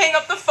ask them to hang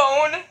up the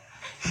phone.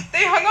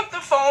 They hung up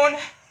the phone.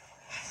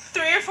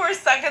 3 or 4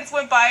 seconds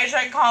went by. I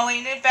tried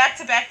calling it back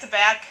to back to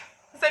back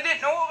because I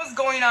didn't know what was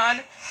going on.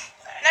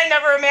 And I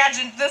never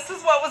imagined this is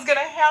what was going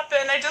to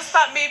happen. I just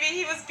thought maybe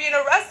he was being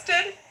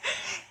arrested.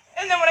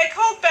 And then when I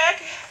called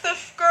back, the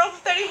girl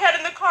that he had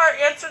in the car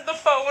answered the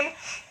phone.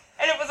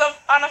 And it was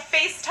on a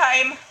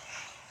FaceTime.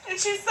 And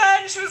she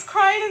said, she was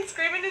crying and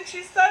screaming, and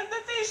she said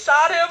that they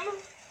shot him.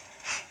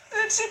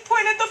 And she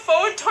pointed the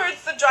phone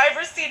towards the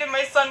driver's seat, and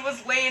my son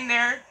was laying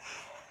there,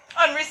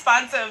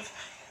 unresponsive.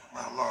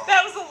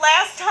 That was the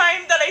last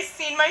time that I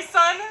seen my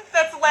son.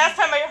 That's the last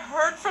time I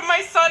heard from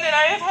my son, and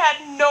I have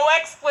had no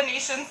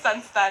explanation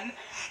since then.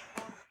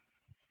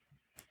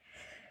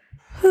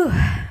 Whew.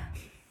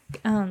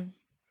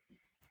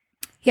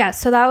 Yeah,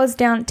 so that was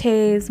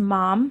Daunte's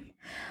mom.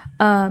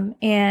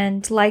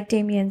 And like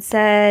Damien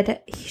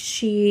said,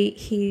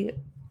 she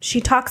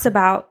talks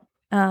about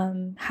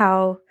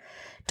how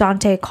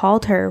Daunte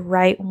called her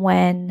right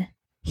when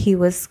he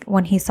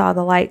saw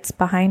the lights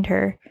behind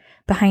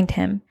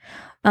him.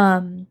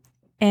 And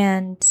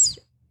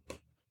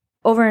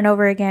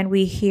over again,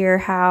 we hear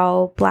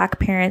how Black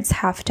parents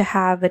have to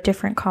have a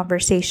different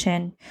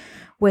conversation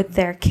with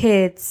their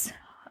kids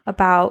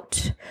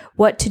about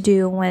what to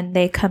do when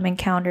they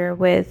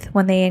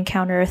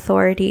encounter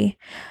authority.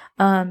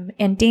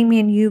 And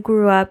Damien, you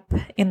grew up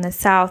in the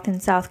South, in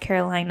South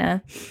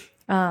Carolina.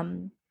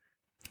 And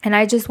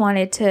I just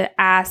wanted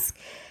to ask,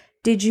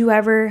 did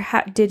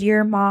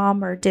your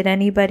mom or did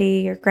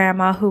anybody, your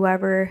grandma,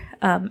 whoever,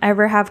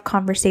 ever have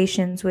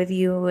conversations with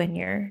you and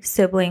your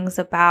siblings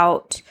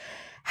about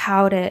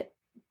how to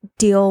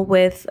deal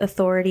with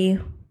authority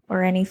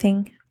or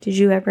anything? Did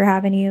you ever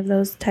have any of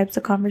those types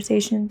of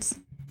conversations?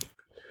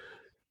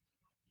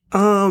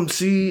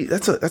 See,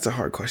 that's a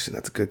hard question.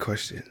 That's a good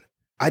question.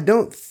 I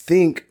don't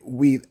think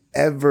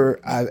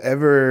I've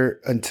ever,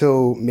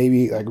 until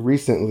maybe like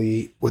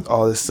recently with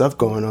all this stuff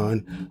going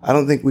on, I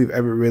don't think we've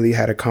ever really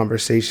had a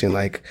conversation,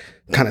 like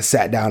kind of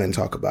sat down and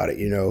talk about it,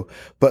 you know,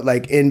 but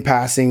like in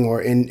passing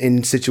or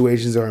in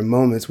situations or in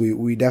moments,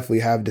 we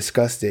definitely have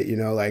discussed it, you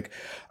know, like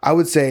I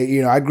would say,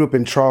 you know, I grew up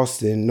in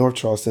Charleston, North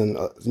Charleston,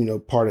 you know,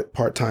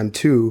 part-time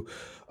too.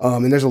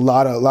 And there's a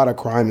lot of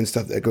crime and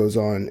stuff that goes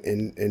on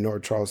in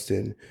North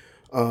Charleston.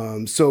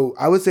 So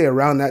I would say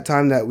around that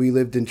time that we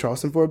lived in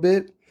Charleston for a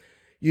bit,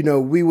 you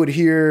know, we would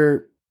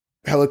hear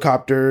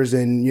helicopters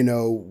and, you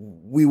know,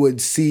 we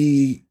would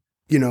see,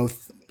 you know,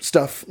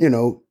 stuff, you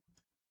know,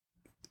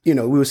 we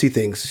would see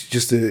things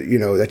just to, you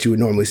know, that you would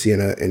normally see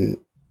in a,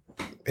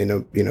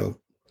 you know,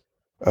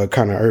 a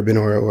kind of urban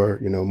or,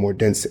 you know, more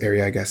dense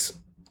area, I guess.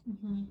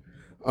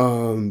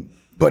 Mm-hmm.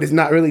 But it's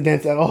not really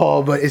dense at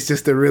all, but it's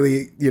just a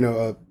really, you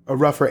know, a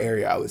rougher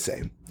area, I would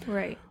say.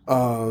 Right.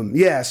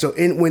 Yeah. So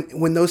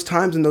when those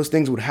times and those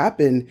things would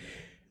happen,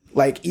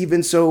 like,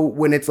 even so,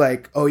 when it's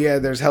like, oh yeah,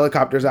 there's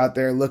helicopters out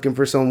there looking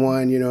for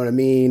someone, you know what I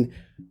mean?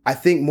 I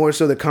think more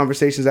so the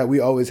conversations that we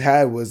always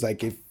had was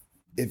like,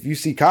 if you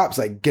see cops,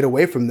 like, get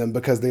away from them,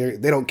 because they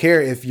don't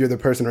care if you're the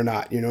person or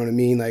not, you know what I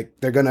mean? Like,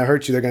 they're going to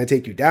hurt you, they're going to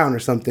take you down or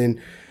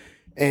something.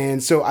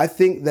 And so I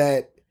think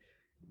that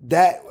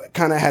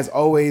kind of has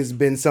always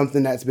been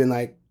something that's been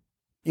like,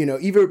 you know,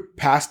 either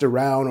passed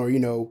around or, you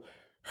know,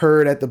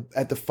 heard at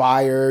the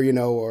fire, you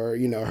know, or,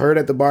 you know, heard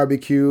at the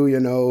barbecue, you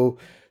know,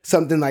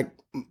 something like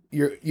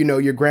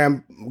your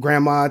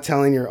grandma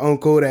telling your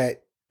uncle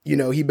that, you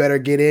know, he better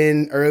get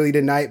in early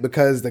tonight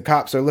because the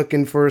cops are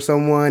looking for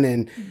someone,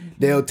 and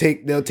they'll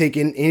take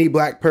in any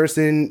black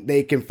person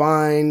they can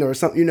find or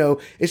something. You know,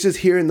 it's just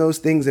hearing those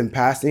things in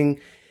passing,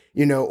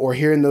 you know, or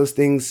hearing those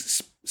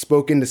things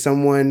spoken to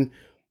someone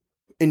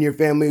in your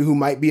family who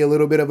might be a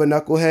little bit of a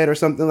knucklehead or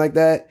something like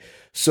that.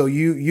 So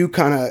you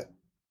kind of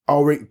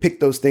already pick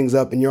those things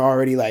up, and you're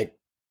already like,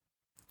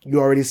 you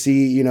already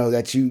see, you know,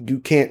 that you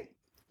can't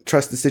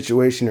trust the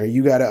situation, or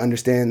you got to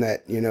understand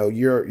that, you know,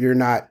 you're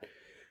not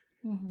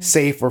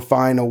safe or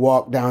fine to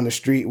walk down the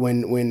street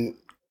when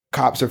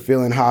cops are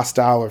feeling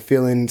hostile or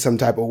feeling some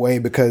type of way,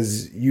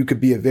 because you could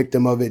be a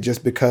victim of it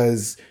just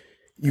because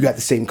you got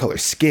the same color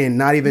skin,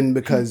 not even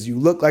because you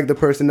look like the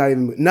person, not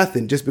even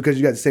nothing, just because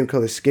you got the same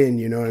color skin,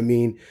 you know what I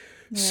mean?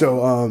 Yeah.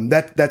 So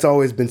that's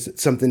always been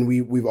something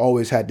we've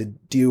always had to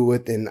deal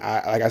with, and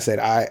like I said,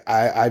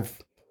 I've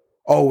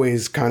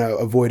always kind of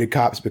avoided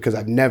cops because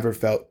I've never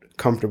felt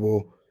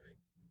comfortable.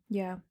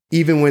 Yeah.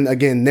 Even when,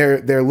 again,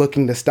 they're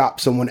looking to stop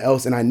someone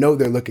else, and I know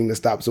they're looking to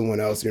stop someone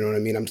else, you know what I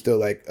mean? I'm still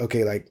like,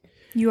 okay, like,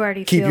 you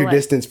already keep your like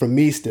distance from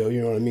me still,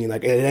 you know what I mean?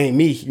 Like, it ain't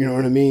me, you know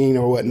what I mean?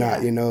 Or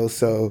whatnot, you know?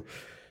 So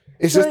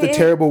it's just a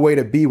terrible way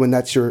to be when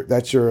that's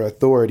your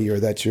authority, or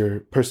that's your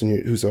person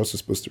who's also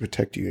supposed to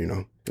protect you, you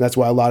know? That's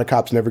why a lot of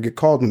cops never get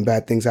called when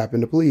bad things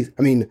happen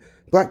to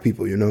black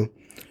people, you know?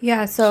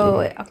 Yeah,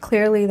 so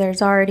clearly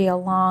there's already a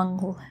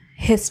long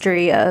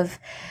history of,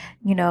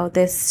 you know,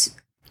 this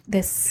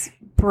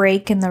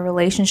break in the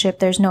relationship.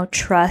 There's no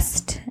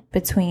trust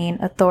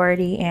between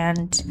authority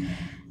and,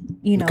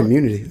 you know,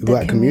 the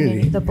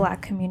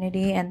black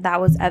community, and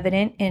that was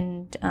evident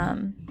in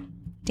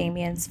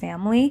Damien's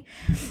family.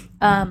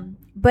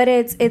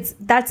 But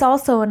that's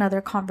also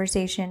another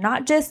conversation,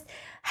 not just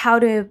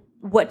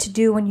what to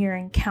do when you're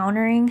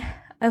encountering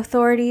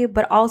authority,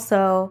 but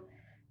also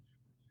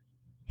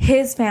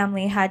his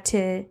family had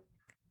to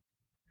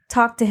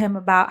talk to him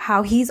about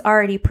how he's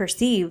already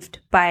perceived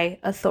by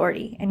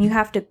authority, and you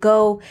have to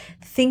go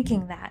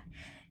thinking that.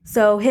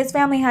 So his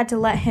family had to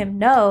let him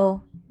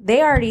know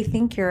they already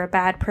think you're a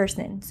bad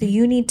person. So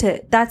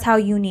that's how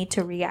you need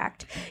to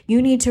react.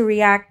 You need to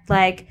react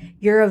like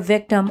you're a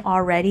victim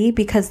already,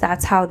 because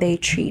that's how they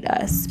treat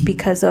us,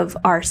 because of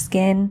our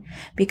skin,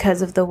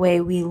 because of the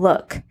way we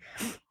look.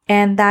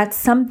 And that's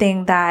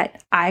something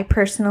that I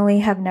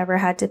personally have never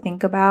had to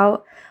think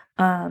about.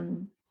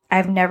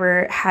 I've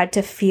never had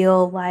to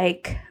feel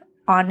like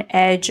on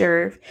edge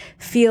or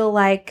feel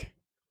like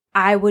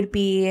I would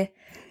be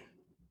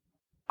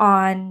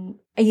on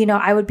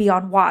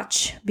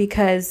watch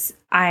because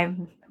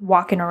I'm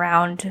walking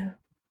around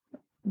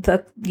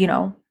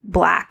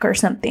black or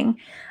something.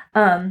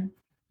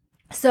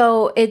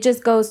 So it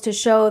just goes to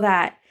show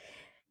that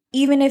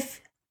even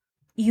if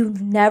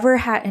you've never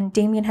had, and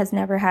Damien has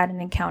never had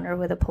an encounter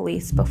with a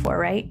police before,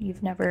 right?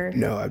 You've never.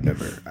 No, I've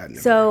never.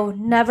 So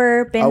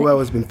never been. I've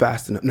always been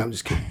fast enough. No, I'm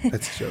just kidding.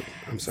 That's a joke.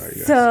 I'm sorry,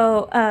 guys.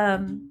 So,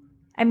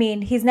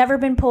 he's never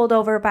been pulled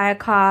over by a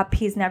cop.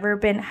 He's never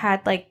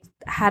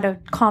had a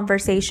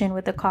conversation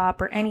with a cop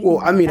or anything.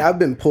 Well, I've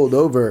been pulled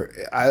over.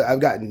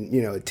 I've gotten,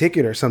 a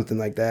ticket or something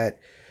like that.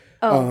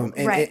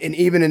 Right. And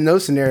even in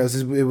those scenarios,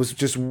 it was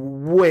just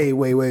way,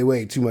 way, way,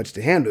 way too much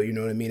to handle. You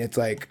know what I mean? It's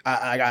like,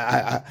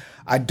 I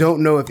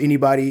don't know if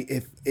anybody,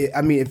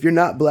 if you're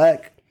not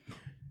black,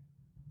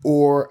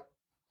 or,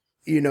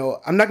 I'm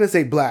not going to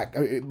say black,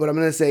 but I'm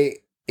going to say,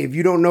 if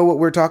you don't know what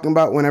we're talking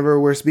about whenever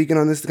we're speaking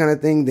on this kind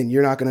of thing, then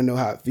you're not going to know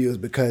how it feels,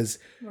 because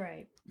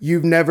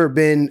you've never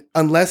been,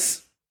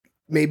 unless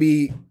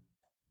maybe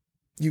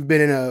you've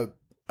been in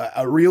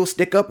a real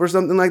stick up or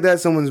something like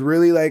that. Someone's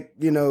really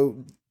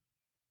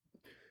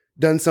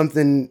done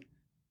something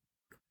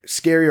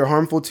scary or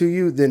harmful to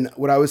you, then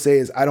what I would say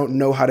is, I don't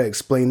know how to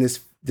explain this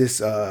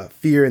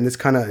fear and this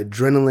kind of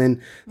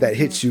adrenaline that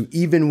hits you,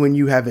 even when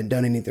you haven't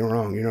done anything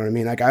wrong. You know what I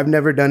mean? Like, I've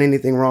never done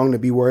anything wrong to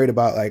be worried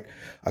about like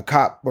a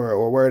cop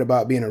or worried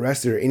about being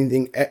arrested or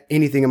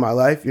anything in my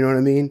life. You know what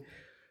I mean?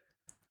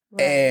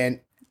 Right.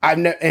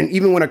 And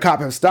even when a cop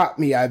has stopped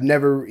me, I've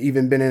never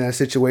even been in a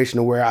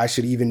situation where I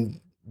should even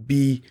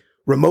be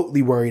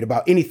remotely worried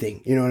about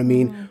anything, you know what I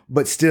mean?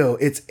 But still,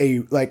 it's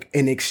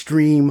an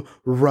extreme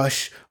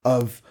rush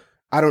of,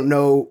 I don't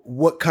know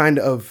what kind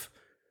of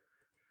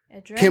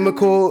adrenaline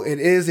chemical it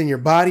is in your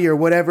body or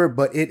whatever,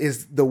 but it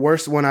is the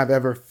worst one I've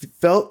ever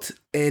felt.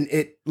 And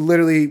it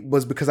literally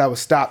was because I was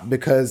stopped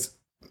because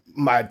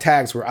my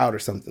tags were out or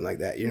something like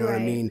that. You know what I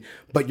Right. mean?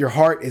 But your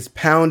heart is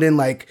pounding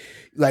like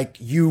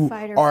you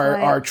Fight or are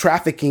flight.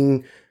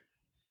 trafficking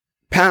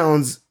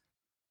pounds,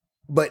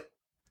 but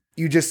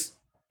you're just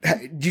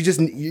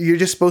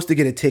supposed to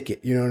get a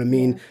ticket. You know what I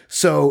mean? Yeah.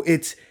 So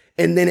it's,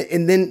 and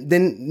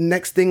then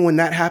next thing when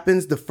that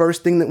happens, the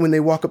first thing that when they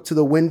walk up to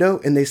the window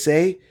and they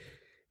say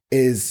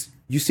is,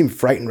 "You seem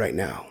frightened right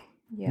now."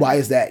 Yeah. Why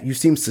is that? You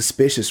seem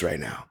suspicious right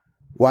now.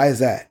 Why is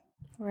that?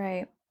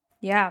 Right.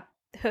 Yeah.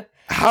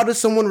 How does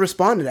someone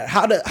respond to that?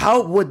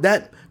 How would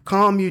that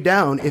calm you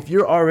down if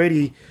you're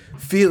already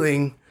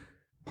feeling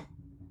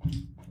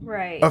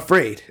Right.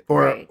 afraid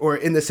Right. or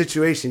in the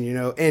situation, you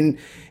know? And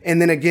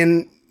then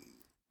again,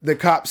 the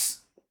cops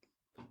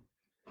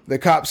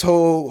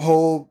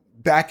whole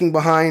backing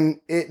behind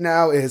it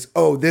now is,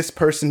 oh, this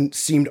person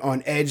seemed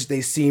on edge.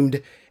 They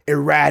seemed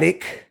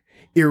erratic,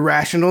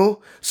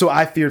 irrational. So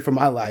I feared for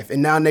my life.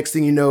 And now next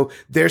thing you know,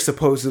 they're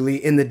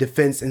supposedly in the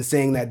defense and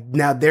saying that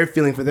now they're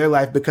feeling for their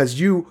life because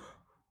you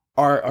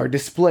are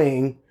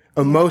displaying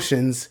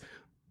emotions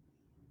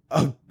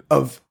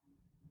of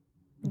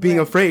being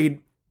Right. afraid.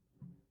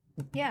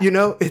 Yeah. You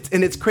know,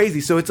 it's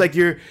crazy. So it's like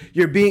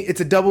it's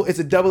a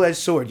double-edged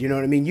sword. You know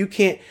what I mean? You're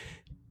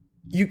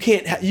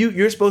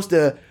supposed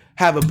to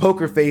have a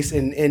poker face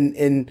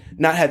and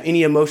not have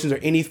any emotions or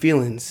any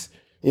feelings,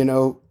 you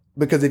know,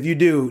 because if you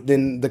do,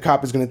 then the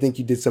cop is going to think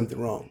you did something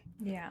wrong.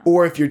 Yeah.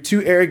 Or if you're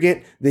too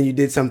arrogant, then you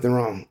did something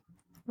wrong.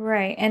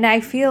 Right. And I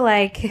feel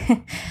like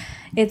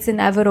it's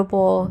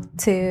inevitable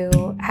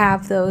to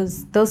have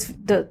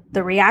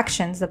the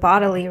reactions, the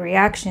bodily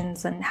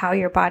reactions, and how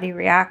your body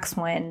reacts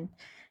when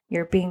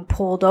you're being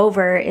pulled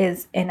over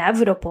is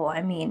inevitable.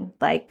 I mean,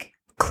 like,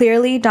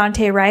 clearly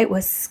Daunte Wright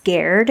was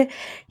scared.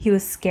 He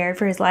was scared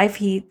for his life.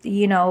 He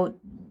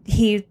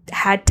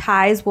had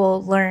ties.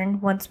 We'll learn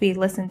once we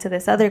listen to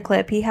this other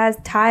clip. He has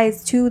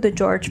ties to the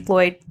George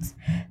Floyd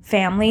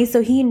family.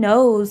 So he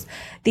knows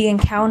the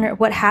encounter,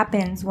 what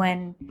happens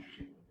when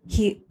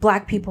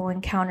Black people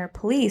encounter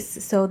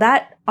police. So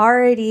that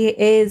already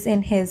is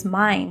in his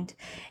mind.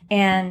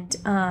 And,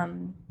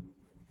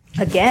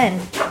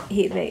 again,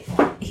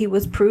 he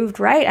was proved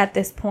right at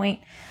this point.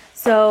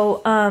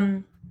 So,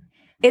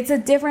 it's a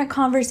different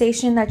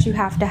conversation that you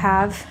have to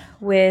have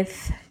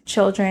with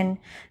children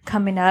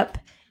coming up,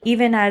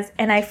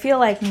 and I feel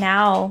like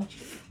now,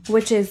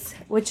 which is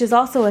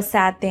also a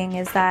sad thing,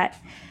 is that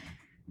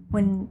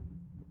when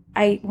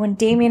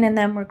Damien and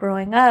them were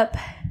growing up,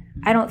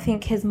 I don't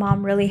think his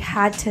mom really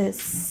had to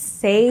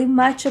say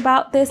much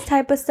about this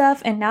type of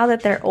stuff. And now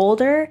that they're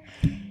older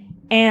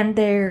and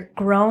they're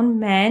grown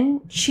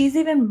men, she's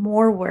even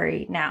more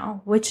worried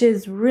now, which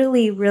is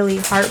really, really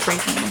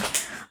heartbreaking.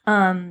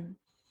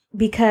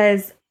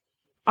 Because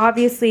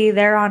obviously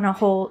they're on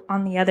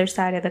the other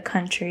side of the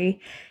country.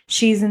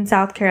 She's in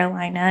South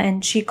Carolina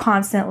and she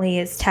constantly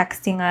is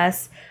texting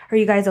us, "Are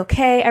you guys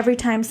okay?" Every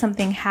time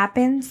something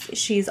happens,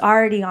 she's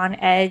already on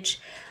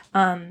edge.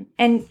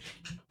 And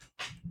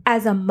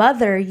as a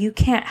mother, you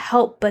can't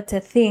help but to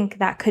think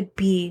that could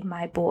be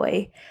my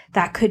boy,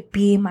 that could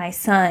be my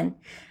son.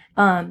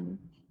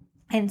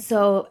 And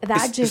so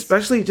that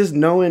especially just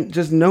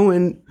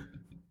knowing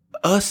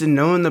us and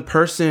knowing the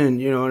person,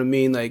 you know what I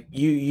mean? Like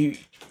you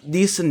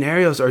these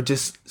scenarios are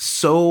just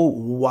so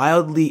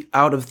wildly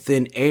out of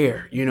thin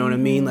air, you know what I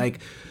mean? Like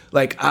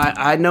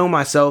I know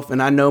myself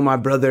and I know my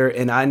brother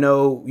and I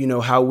know, you know,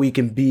 how we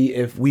can be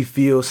if we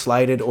feel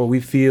slighted or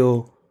we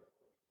feel,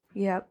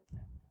 Yep.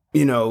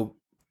 you know,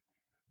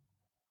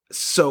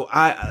 so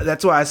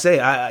that's why I say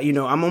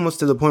I'm almost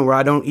to the point where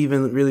I don't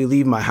even really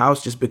leave my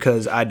house just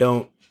because I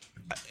don't,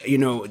 you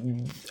know,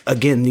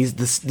 again,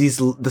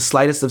 the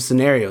slightest of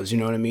scenarios, you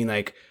know what I mean?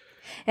 Like,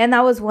 and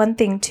that was one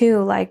thing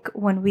too, like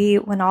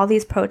when all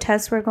these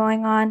protests were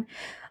going on,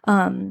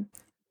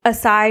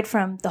 aside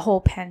from the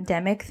whole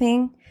pandemic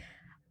thing,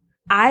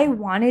 I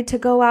wanted to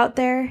go out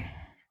there,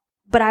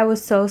 but I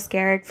was so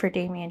scared for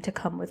Damien to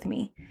come with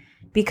me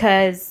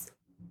because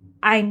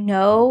I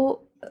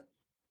know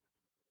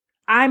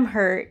I'm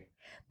hurt,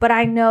 but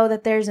I know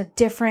that there's a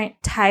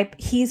different type.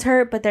 He's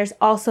hurt, but there's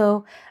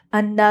also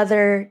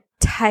another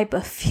type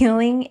of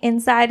feeling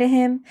inside of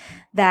him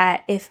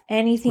that if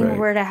anything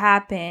were to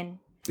happen,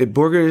 it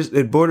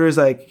borders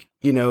like,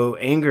 you know,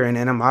 anger and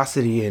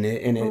animosity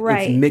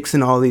it's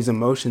mixing all these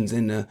emotions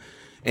in the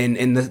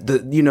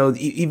you know,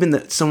 even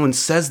that someone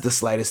says the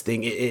slightest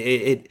thing,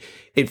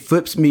 it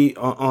flips me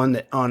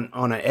on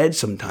an edge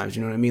sometimes,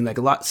 you know what I mean? Like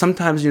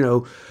sometimes, you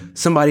know,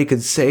 somebody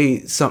could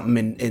say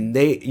something and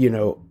they, you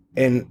know,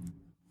 and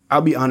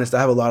I'll be honest,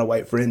 I have a lot of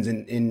white friends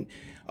and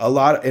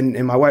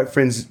my white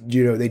friends,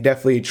 you know, they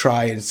definitely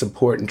try and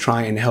support and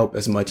try and help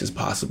as much as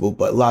possible.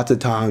 But lots of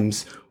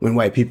times when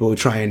white people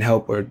try and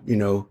help or, you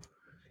know,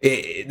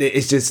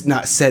 it's just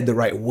not said the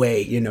right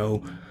way, you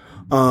know.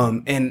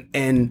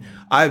 And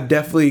I've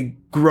definitely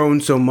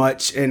grown so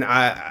much and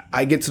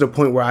I get to the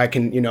point where I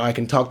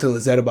can talk to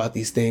Lizette about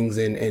these things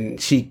and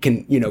she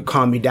can, you know,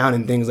 calm me down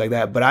and things like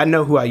that. But I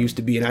know who I used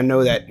to be and I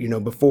know that, you know,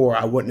 before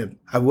I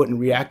wouldn't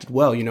reacted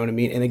well, you know what I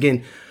mean? And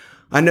again,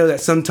 I know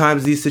that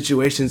sometimes these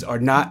situations are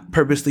not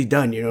purposely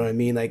done. You know what I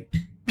mean? Like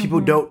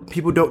people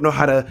don't know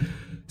how to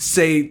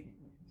say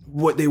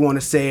what they want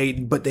to say,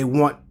 but they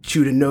want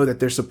you to know that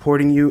they're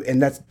supporting you,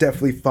 and that's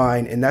definitely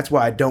fine. And that's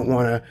why I don't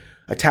want to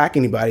attack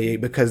anybody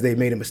because they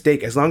made a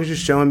mistake. As long as you're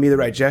showing me the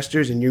right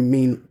gestures and you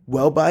mean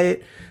well by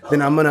it,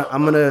 then I'm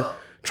gonna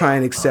try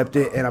and accept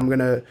it, and I'm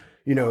gonna,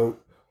 you know,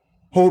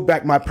 hold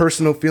back my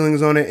personal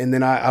feelings on it, and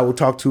then I will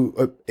talk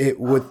to it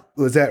with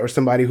Lizette or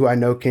somebody who I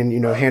know can, you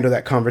know, handle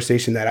that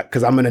conversation,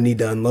 because I'm gonna need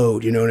to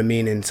unload. You know what I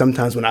mean? And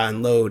sometimes when I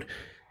unload,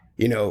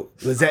 you know,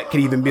 Lizette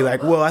could even be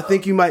like, "Well, I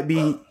think you might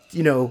be,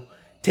 you know,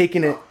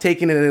 taking it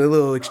a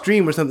little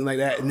extreme or something like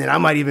that," and then I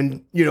might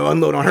even, you know,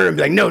 unload on her and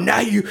be like, "No, now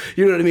you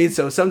know what I mean?"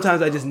 So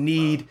sometimes I just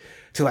need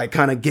to like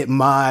kind of get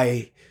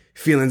my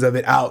feelings of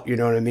it out, you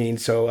know what I mean?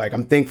 So like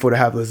I'm thankful to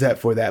have Lizette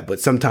for that, but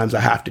sometimes I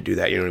have to do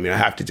that, you know what I mean? I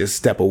have to just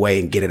step away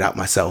and get it out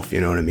myself,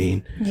 you know what I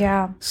mean?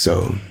 Yeah.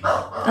 So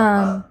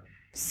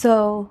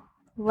so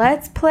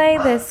let's play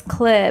this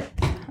clip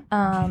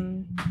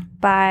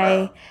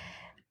by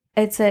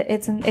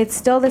it's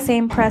still the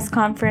same press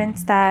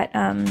conference that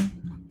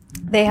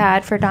they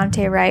had for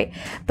Daunte Wright,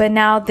 but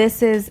now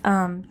this is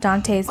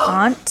Daunte's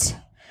aunt.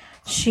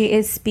 She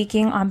is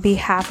speaking on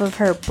behalf of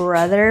her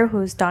brother,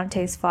 who's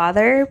Daunte's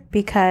father,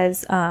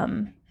 because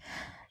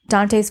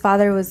Daunte's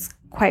father was,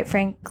 quite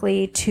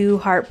frankly, too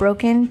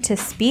heartbroken to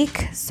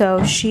speak.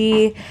 So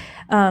she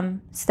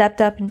stepped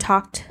up and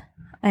talked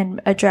and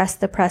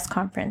addressed the press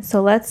conference.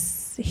 So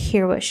let's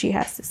hear what she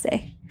has to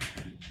say.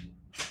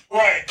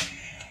 Right.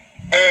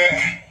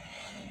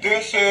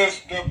 This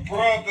is the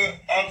brother,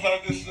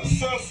 this is the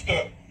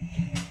sister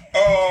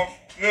of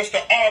Mr.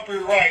 Aubrey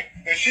Wright.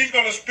 And she's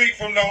going to speak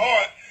from the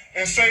heart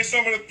and say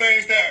some of the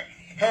things that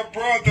her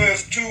brother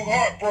is too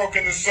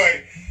heartbroken to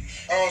say.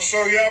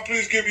 So y'all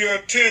please give your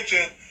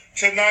attention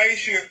to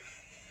Naisha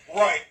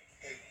Wright.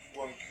 Hey, you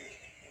want to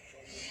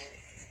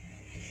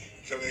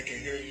so they can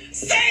hear you?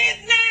 Say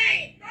his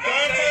name!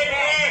 Daunte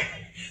Wright!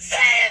 Say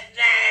his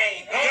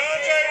name!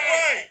 Daunte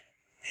Wright!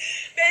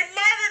 They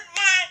murdered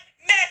my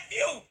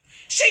nephew!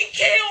 She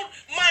killed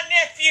my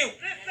nephew!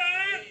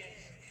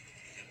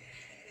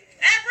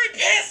 Every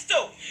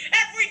pistol,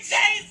 every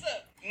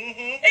taser,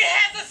 it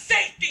has a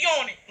safety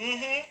on it.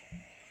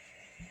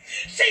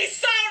 She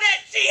saw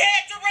that, she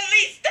had to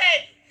release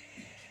that.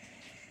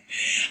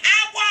 I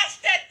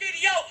watched that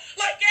video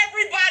like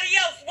everybody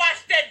else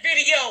watched that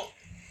video.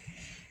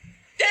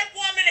 That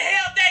woman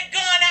held that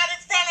gun out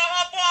in front of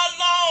her for a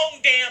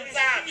long damn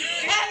time.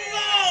 A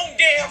long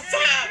damn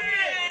time.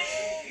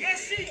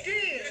 Yes, she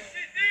did.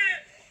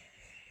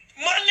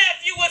 My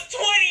nephew was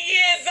 20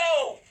 years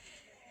old.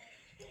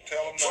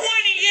 20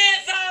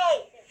 years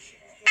old.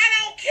 I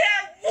don't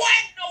care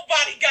what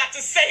nobody got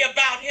to say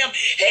about him.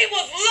 He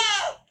was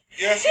loved.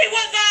 Yes. He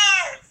was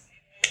ours.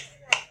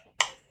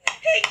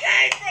 He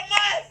came from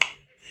us.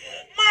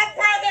 My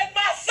brother and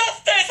my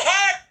sister is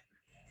hurt.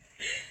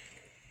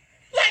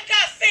 Like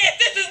I said,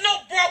 this is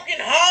no broken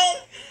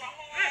home.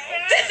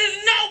 This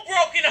is no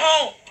broken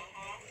home.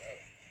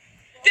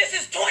 This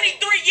is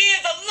 23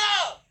 years of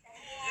love.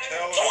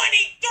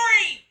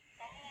 23.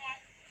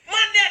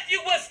 My nephew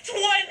was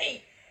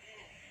 20.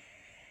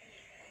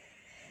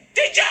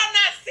 Did y'all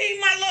not see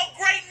my little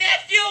great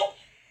nephew?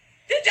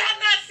 Did y'all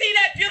not see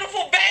that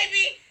beautiful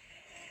baby?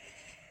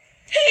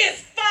 He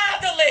is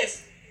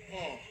fatherless.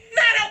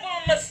 Not over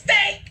a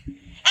mistake,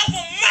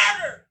 over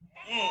murder.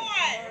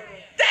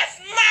 That's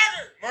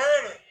murder.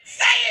 Murder.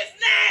 Say his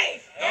name.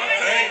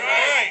 Daunte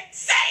Wright.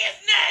 Say his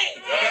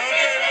name.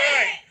 Daunte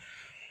Wright.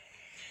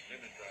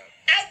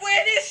 I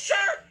wear this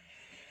shirt.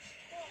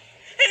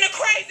 And the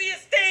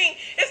craziest thing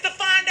is to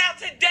find out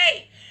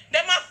today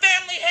that my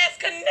family has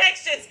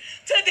connections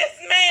to this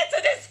man,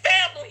 to this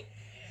family.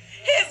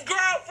 His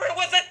girlfriend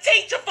was a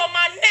teacher for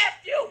my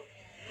nephew.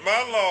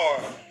 My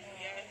Lord.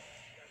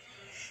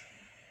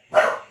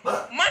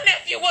 My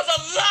nephew was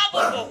a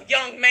lovable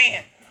young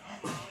man.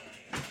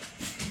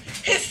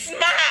 His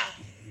smile.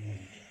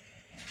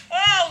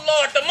 Oh,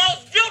 Lord, the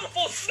most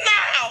beautiful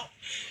smile.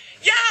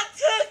 Y'all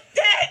took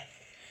that.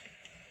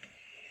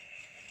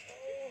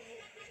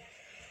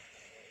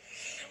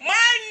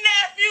 My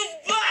nephew's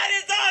blood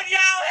is on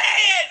y'all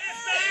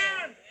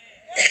hands.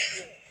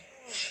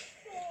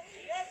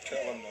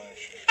 Tell him,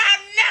 Naisha.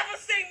 I've never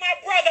seen my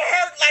brother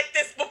hurt like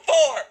this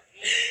before.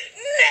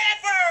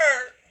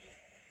 Never.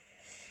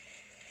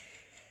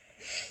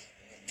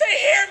 To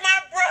hear my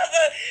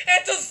brother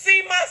and to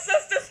see my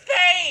sister's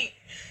pain.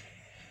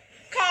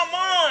 Come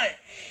on.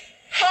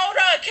 Hold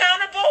her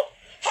accountable.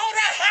 Hold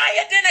her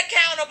higher than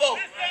accountable.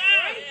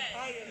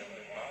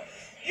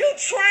 You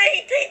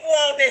train people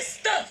on this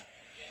stuff.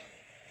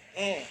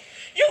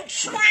 You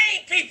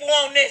train people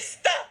on this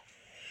stuff.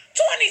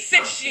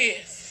 26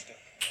 years.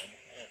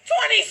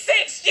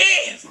 26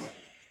 years.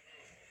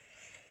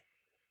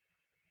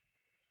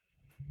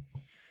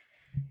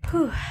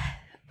 Whew.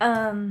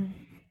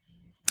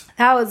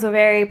 That was a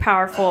very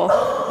powerful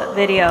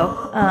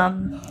video.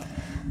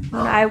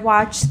 When I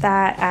watched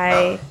that,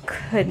 I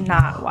could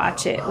not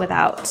watch it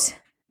without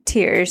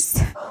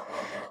tears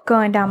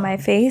going down my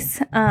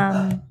face.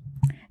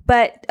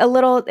 But a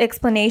little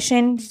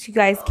explanation, you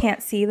guys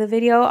can't see the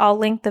video. I'll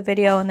link the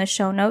video in the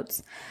show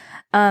notes.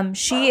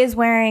 She is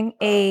wearing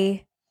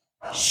a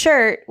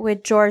shirt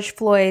with George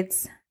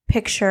Floyd's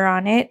picture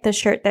on it. The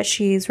shirt that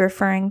she's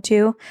referring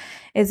to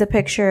is a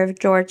picture of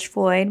George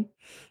Floyd.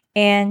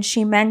 And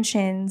she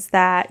mentions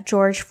that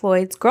George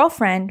Floyd's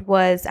girlfriend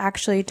was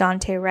actually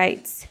Daunte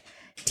Wright's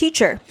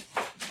teacher.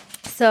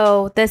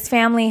 So this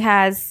family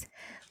has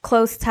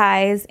close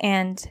ties,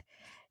 and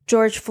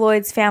George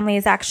Floyd's family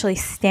is actually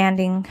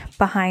standing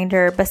behind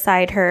her,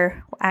 beside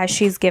her, as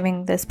she's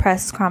giving this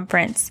press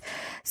conference.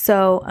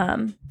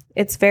 So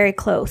it's very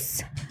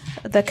close,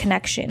 the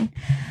connection.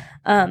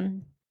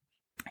 And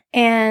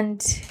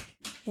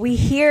we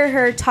hear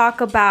her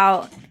talk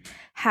about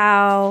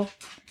how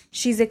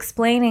she's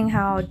explaining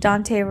how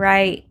Daunte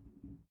Wright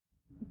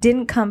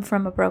didn't come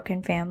from a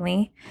broken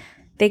family.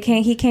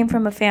 He came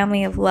from a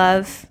family of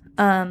love.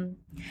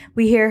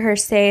 We hear her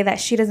say that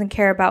she doesn't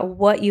care about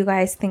what you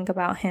guys think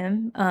about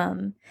him.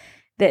 None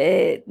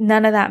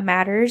of that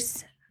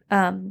matters.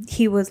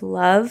 He was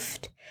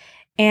loved.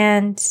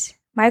 And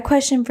my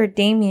question for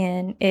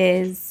Damien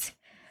is,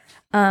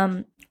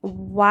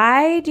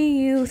 why do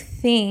you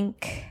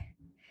think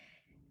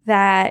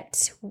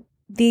that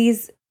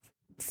these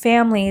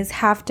families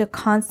have to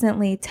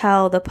constantly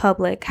tell the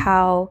public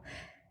how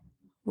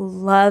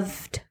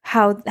loved,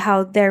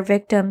 how their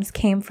victims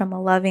came from a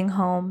loving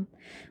home?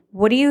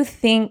 What do you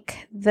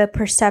think the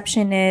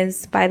perception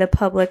is by the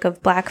public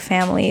of Black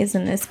families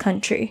in this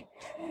country?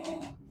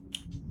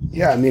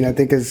 Yeah, I mean, I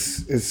think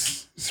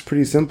it's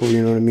pretty simple.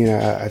 You know what I mean?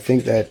 I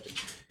think that,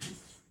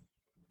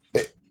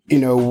 you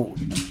know,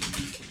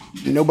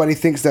 nobody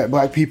thinks that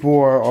Black people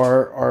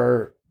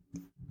are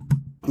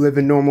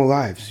living normal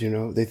lives. You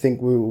know, they think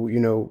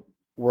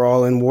we're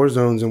all in war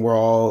zones and we're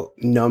all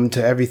numb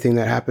to everything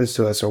that happens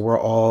to us, or we're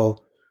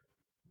all,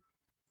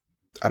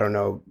 I don't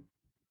know.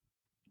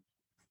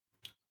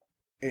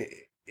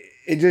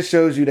 It just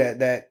shows you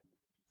that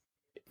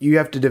you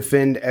have to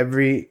defend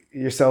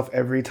yourself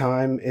every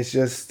time. It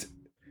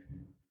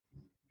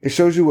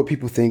shows you what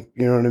people think.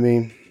 You know what I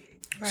mean?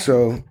 Right.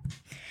 So,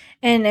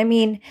 and I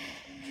mean,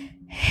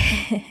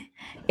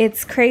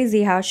 it's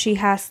crazy how she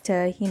has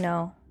to,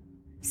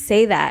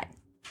 say that.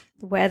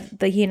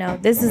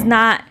 This is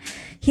not.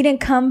 He didn't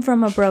come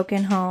from a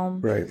broken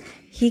home. Right.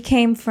 He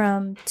came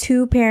from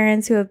two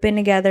parents who have been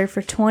together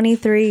for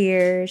 23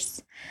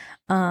 years.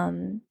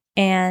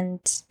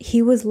 And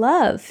he was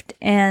loved.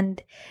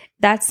 And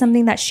that's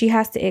something that she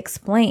has to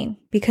explain,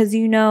 because,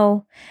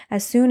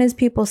 as soon as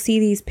people see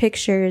these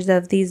pictures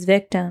of these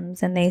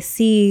victims and they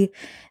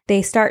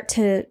start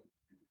to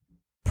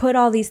put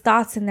all these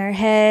thoughts in their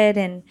head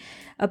and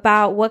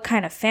about what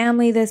kind of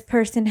family this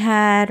person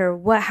had or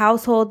what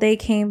household they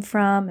came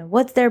from and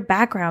what's their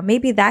background.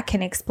 Maybe that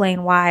can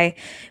explain why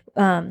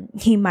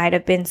he might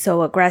have been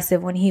so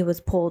aggressive when he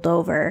was pulled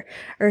over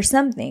or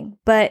something.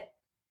 But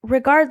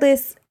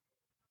regardless,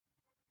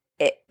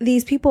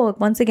 these people,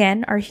 once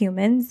again, are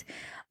humans.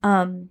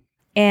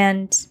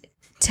 And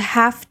to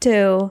have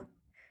to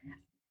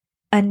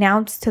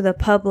announce to the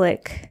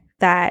public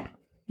that,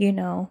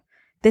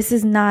 this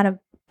is not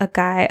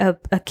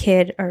a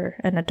kid or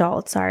an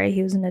adult. Sorry,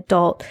 he was an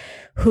adult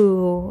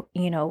who,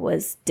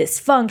 was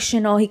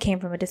dysfunctional. He came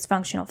from a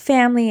dysfunctional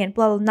family and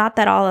blah, blah. Not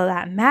that all of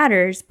that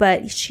matters,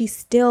 but she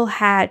still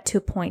had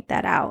to point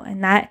that out.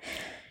 And that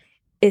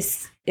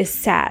is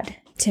sad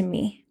to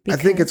me. I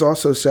think it's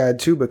also sad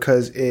too,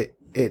 because it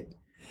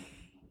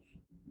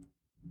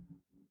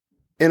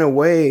in a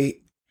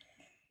way,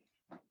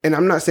 and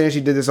I'm not saying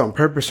she did this on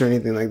purpose or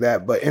anything like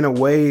that, but in a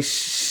way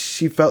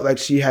she felt like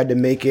she had to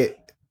make it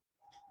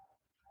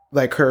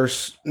like her,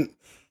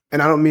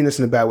 and I don't mean this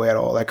in a bad way at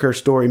all, like her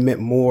story meant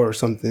more or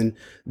something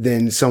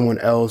than someone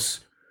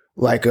else,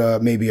 like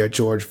maybe a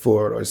George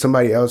Floyd or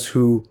somebody else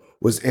who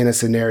was in a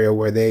scenario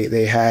where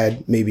they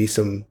had maybe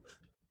some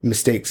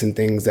mistakes and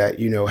things that,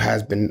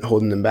 has been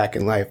holding them back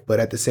in life. But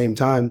at the same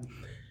time,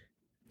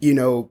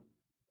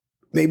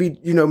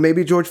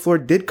 maybe George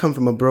Floyd did come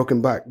from a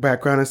broken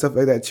background and stuff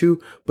like that too,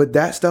 but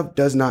that stuff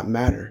does not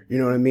matter. You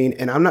know what I mean?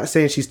 And I'm not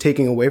saying she's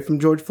taking away from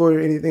George Floyd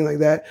or anything like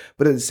that,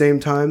 but at the same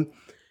time,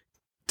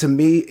 to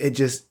me, it's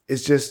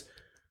just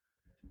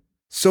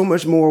so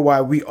much more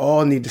why we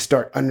all need to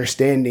start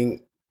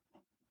understanding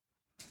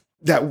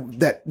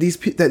that these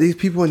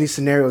people in these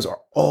scenarios are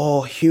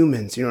all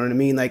humans. You know what I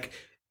mean? Like,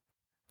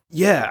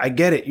 yeah, I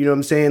get it. You know what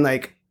I'm saying?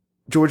 Like,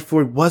 George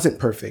Floyd wasn't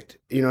perfect.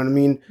 You know what I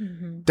mean?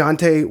 Mm-hmm.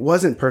 Daunte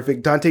wasn't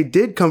perfect. Daunte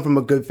did come from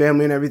a good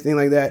family and everything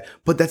like that,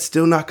 but that's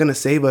still not going to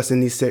save us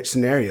in these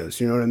scenarios.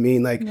 You know what I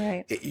mean? Like,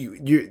 right.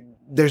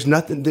 There's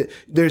nothing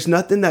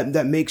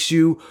that makes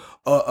you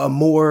a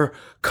more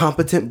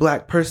competent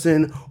Black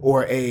person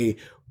or a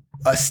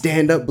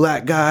stand-up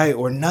Black guy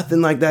or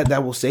nothing like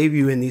that will save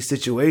you in these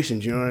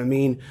situations. You know what I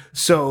mean?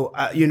 So,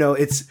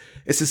 it's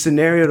a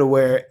scenario to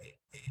where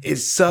it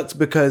sucks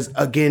because,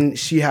 again,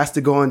 she has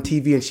to go on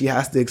TV and she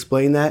has to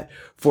explain that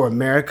for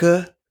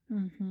America.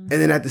 And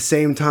then at the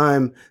same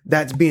time,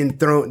 that's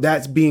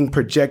being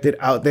projected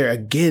out there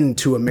again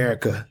to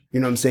America. You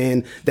know what I'm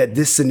saying? That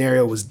this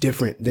scenario was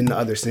different than the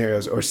other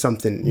scenarios or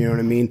something. You know what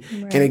I mean?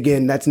 Right. And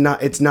again, it's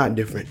not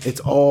different. It's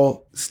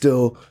all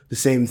still the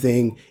same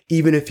thing.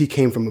 Even if he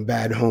came from a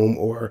bad home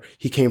or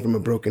he came from a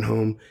broken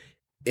home,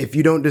 if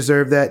you don't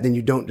deserve that, then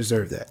you don't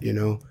deserve that. You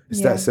know,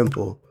 it's that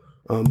simple.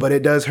 But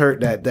it does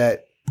hurt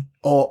that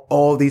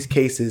all these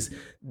cases,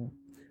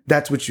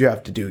 that's what you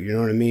have to do. You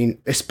know what I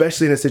mean?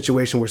 Especially in a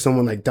situation where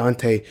someone like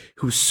Daunte,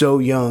 who's so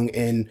young,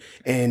 and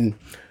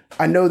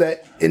I know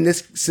that in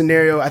this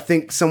scenario, I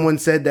think someone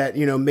said that,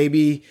 you know,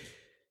 maybe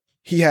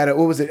he had I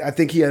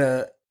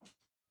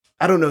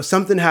don't know,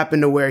 something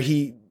happened to where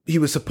he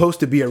was supposed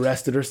to be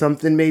arrested or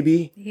something,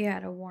 maybe. He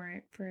had a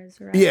warrant for his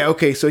arrest. Yeah,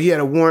 okay, so he had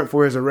a warrant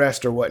for his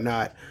arrest or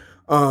whatnot.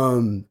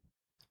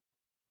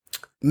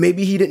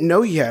 Maybe he didn't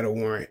know he had a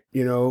warrant,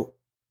 you know?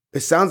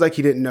 It sounds like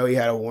he didn't know he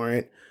had a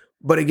warrant.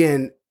 But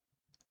again,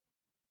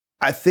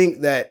 I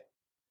think that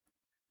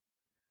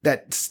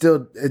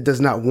still it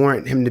does not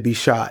warrant him to be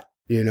shot,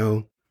 you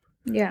know?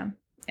 Yeah.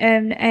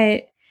 And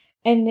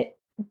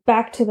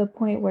back to the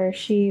point where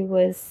she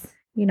was,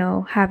 you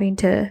know, having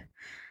to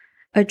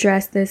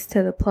address this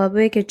to the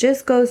public, it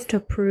just goes to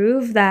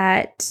prove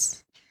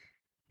that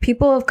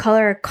people of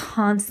color are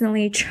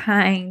constantly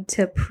trying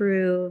to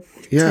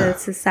prove to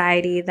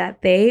society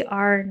that they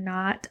are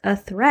not a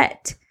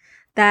threat.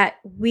 That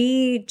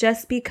we,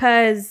 just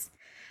because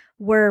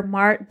they're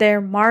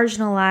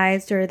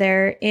marginalized or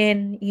they're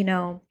in, you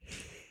know,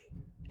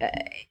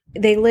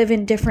 they live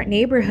in different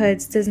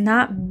neighborhoods, does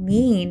not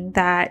mean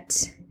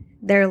that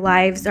their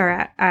lives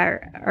are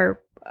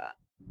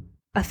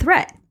a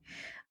threat.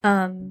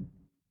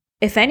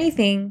 If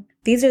anything,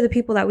 these are the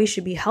people that we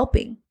should be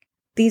helping.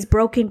 These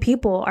broken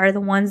people are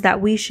the ones that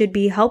we should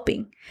be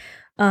helping.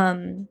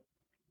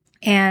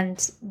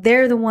 And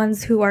they're the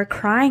ones who are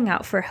crying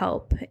out for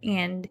help.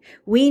 And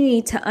we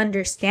need to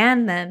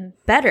understand them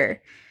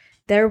better.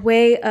 Their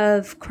way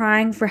of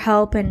crying for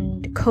help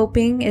and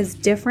coping is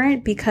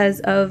different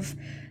because of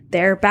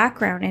their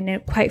background.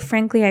 And quite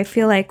frankly, I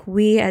feel like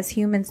we as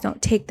humans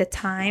don't take the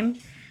time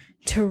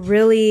to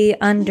really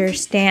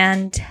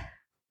understand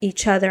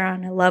each other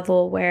on a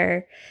level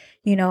where,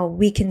 you know,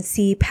 we can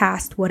see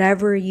past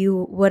whatever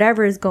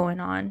is going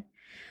on.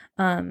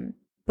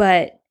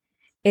 But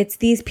it's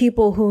these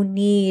people who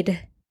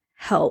need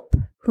help,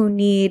 who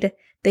need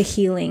the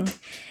healing.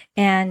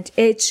 And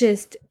it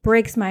just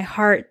breaks my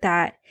heart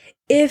that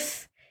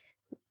if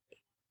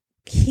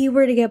he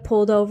were to get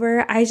pulled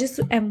over, I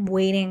just am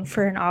waiting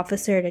for an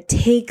officer to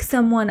take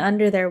someone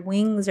under their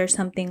wings or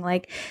something.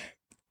 Like,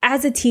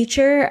 as a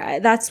teacher,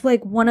 that's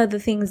like one of the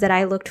things that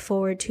I looked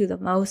forward to the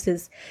most,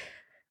 is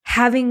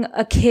having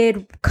a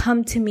kid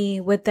come to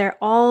me with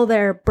all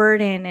their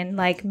burden and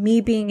like me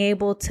being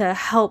able to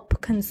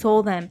help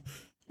console them.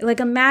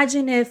 Like,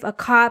 imagine if a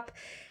cop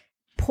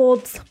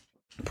pulled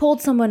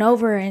someone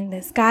over and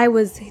this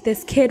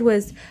kid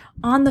was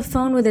on the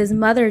phone with his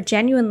mother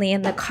genuinely,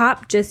 and the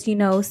cop just, you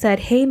know,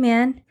 said, "Hey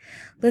man,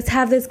 let's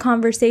have this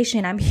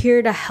conversation. I'm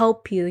here to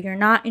help you. You're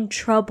not in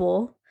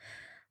trouble.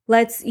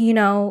 Let's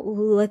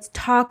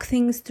talk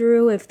things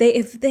through." If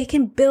they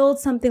can build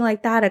something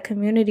like that, a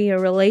community, a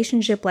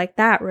relationship like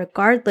that,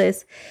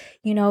 regardless,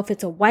 you know, if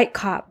it's a white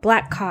cop,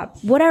 black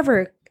cop,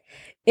 whatever,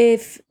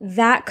 if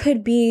that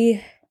could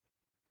be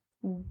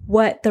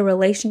what the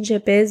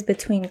relationship is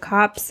between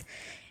cops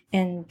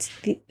and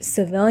the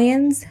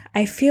civilians,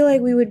 I feel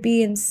like we would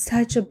be in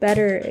such a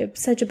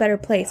better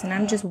place. And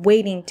I'm just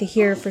waiting to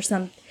hear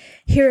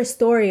a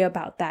story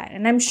about that.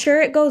 And I'm sure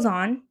it goes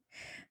on,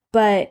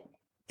 but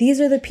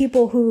these are the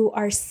people who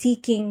are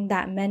seeking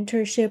that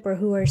mentorship, or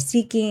who are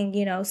seeking,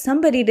 you know,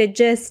 somebody to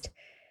just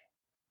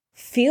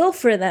feel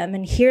for them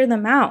and hear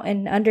them out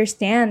and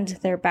understand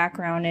their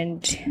background.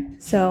 And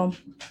so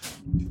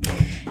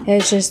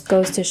it just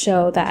goes to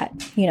show that,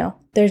 you know,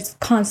 there's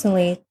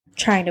constantly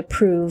trying to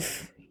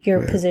prove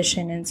your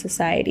position in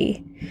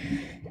society.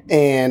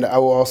 And I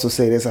will also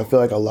say this: I feel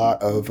like a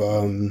lot of,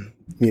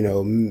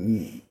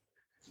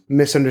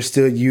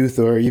 misunderstood youth,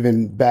 or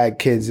even bad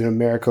kids in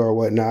America or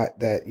whatnot,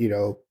 that, you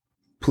know,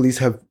 police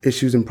have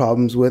issues and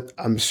problems with.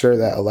 I'm sure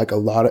that like a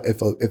lot of,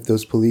 if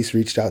those police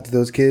reached out to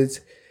those kids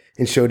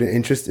and showed an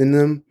interest in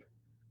them,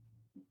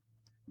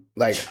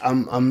 like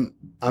I'm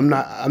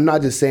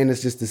not just saying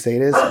this just to say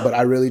this, but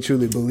I really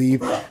truly believe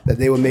that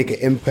they would make an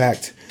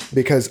impact,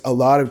 because a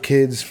lot of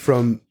kids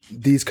from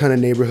these kind of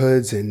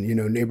neighborhoods, and, you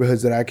know,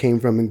 neighborhoods that I came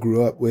from and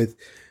grew up with,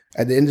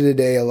 at the end of the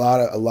day, a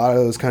lot of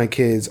those kind of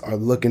kids are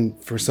looking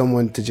for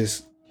someone to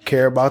just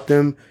care about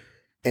them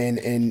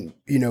and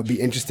you know,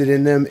 be interested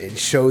in them and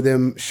show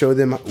them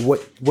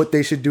what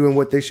they should do and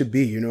what they should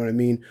be. You know what I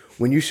mean?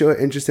 When you show an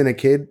interest in a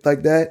kid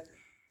like that,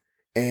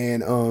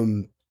 and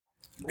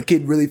a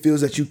kid really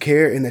feels that you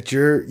care and that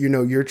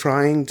you're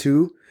trying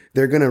to,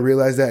 they're going to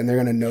realize that, and they're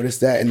going to notice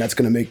that, and that's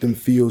going to make them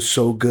feel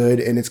so good,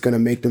 and it's going to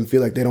make them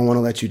feel like they don't want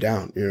to let you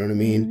down. You know what I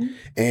mean? Mm-hmm.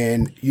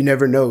 And you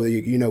never know,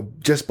 you know,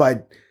 just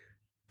by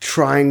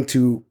trying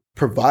to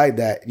provide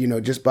that, you know,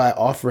 just by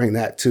offering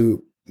that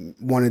to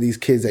one of these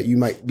kids that you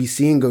might be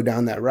seeing go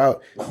down that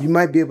route, you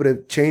might be able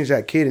to change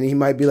that kid, and he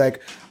might be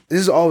like, this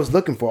is all I was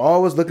looking for. All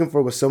I was looking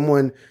for was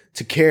someone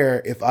to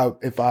care if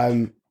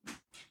I'm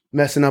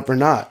messing up or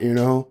not, you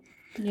know?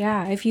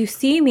 Yeah, if you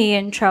see me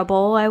in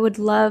trouble, I would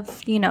love,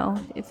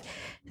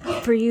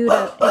 for you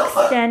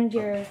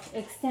to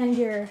extend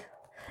your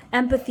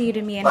empathy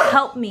to me and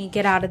help me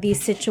get out of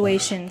these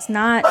situations,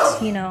 not,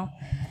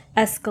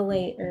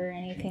 escalate or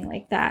anything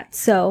like that.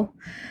 So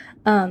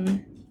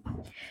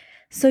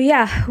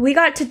yeah, we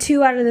got to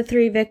 2 out of the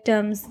 3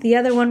 victims. The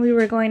other one we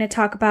were going to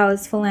talk about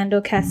is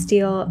Philando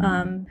Castile,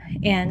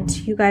 and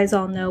you guys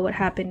all know what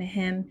happened to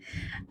him.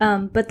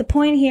 But the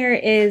point here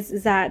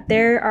is that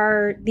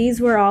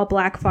these were all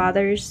Black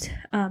fathers.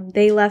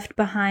 They left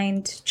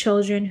behind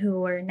children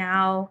who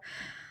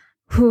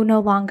no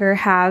longer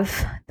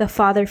have the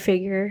father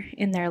figure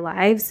in their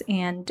lives.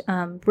 And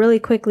really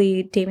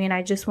quickly, Damien,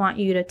 I just want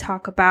you to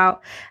talk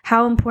about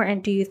how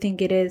important do you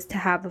think it is to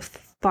have a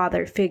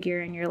father figure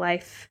in your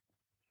life?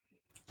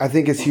 I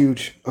think it's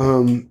huge.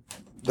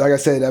 Like I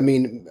said, I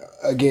mean,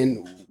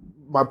 again,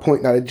 my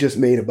point that I just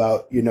made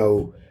about,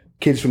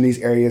 kids from these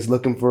areas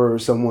looking for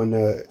someone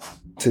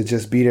to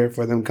just be there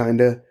for them,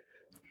 kind of.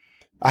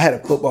 I had a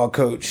football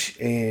coach,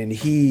 and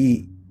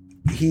he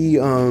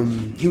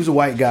was a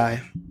white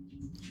guy,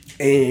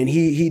 and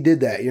he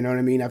did that. You know what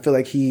I mean? I feel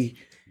like he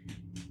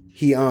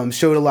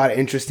showed a lot of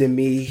interest in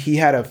me. He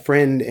had a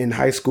friend in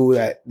high school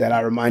that I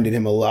reminded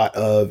him a lot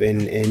of,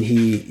 and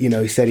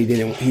he said he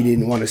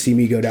didn't want to see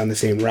me go down the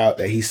same route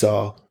that he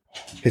saw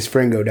his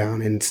friend go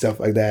down and stuff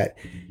like that.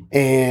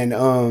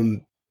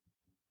 And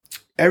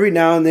every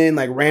now and then,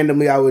 like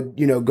randomly, I would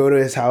go to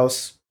his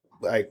house,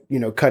 like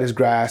cut his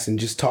grass and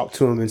just talk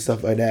to him and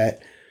stuff like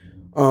that.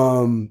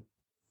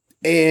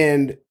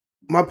 And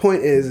my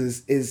point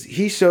is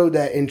he showed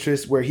that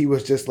interest where he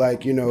was just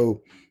like,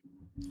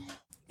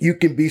 you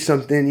can be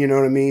something, you know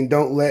what I mean?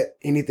 Don't let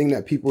anything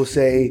that people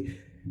say,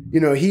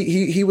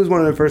 he was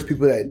one of the first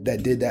people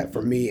that did that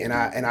for me. And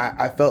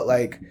I felt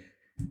like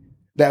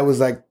that was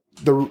like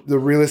the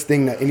realest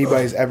thing that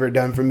anybody's ever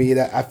done for me.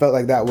 That I felt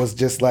like that was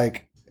just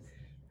like,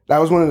 that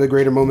was one of the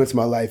greater moments of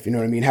my life. You know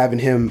what I mean? Having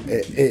him,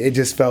 it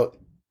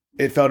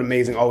felt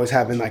amazing. Always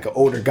having like an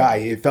older guy.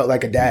 It felt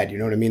like a dad, you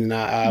know what I mean? And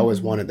I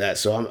always wanted that.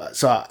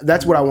 So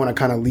that's what I want to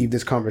kind of leave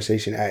this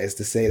conversation at, is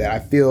to say that I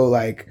feel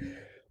like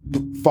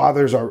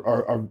fathers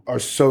are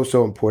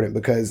so important,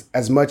 because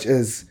as much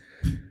as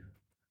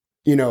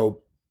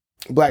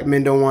Black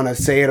men don't want to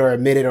say it or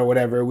admit it or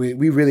whatever,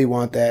 we really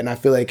want that. And I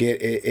feel like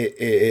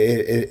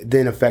it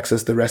then affects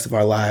us the rest of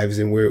our lives,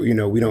 and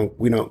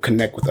we don't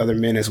connect with other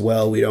men as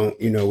well. We don't,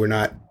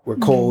 we're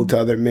cold to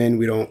other men.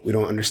 We don't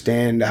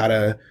understand how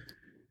to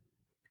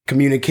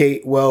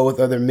communicate well with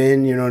other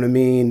men, you know what I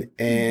mean?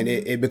 And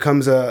it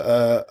becomes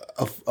a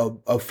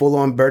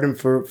full-on burden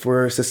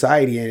for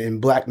society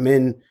and Black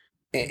men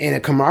in a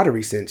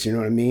camaraderie sense, you know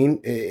what I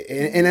mean?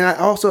 And I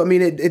also, I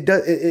mean,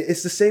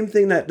 it's the same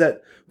thing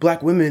that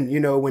Black women,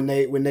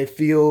 when they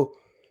feel,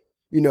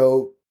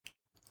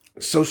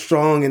 so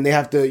strong and they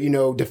have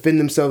to, defend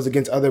themselves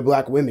against other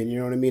Black women, you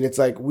know what I mean? It's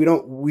like,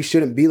 we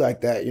shouldn't be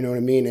like that, you know what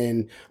I mean?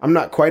 And I'm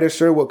not quite as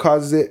sure what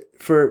causes it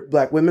for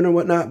Black women or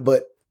whatnot,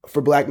 but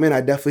for Black men, I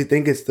definitely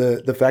think it's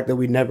the fact that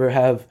we never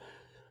have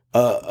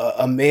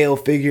a male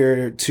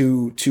figure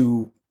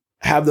to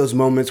have those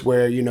moments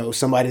where,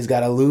 somebody's got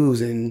to lose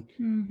and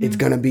it's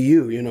going to be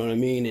you, you know what I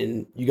mean?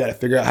 And you got to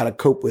figure out how to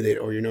cope with it,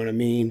 or, you know what I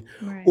mean?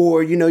 Right.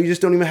 Or, you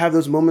just don't even have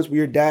those moments where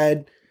your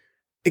dad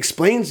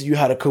explains to you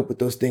how to cope with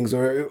those things,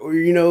 or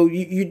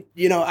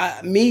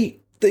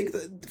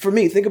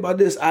think about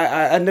this.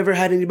 I never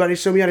had anybody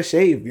show me how to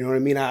shave, you know what I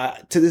mean?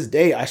 To this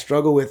day, I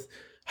struggle with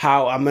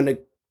how I'm going to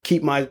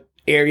keep my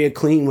area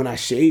clean when I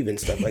shave and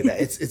stuff like that.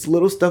 It's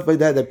little stuff like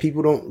that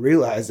people don't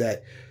realize,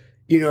 that,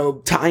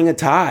 tying a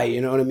tie, you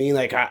know what I mean?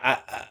 Like I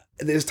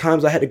there's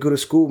times I had to go to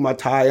school with my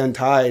tie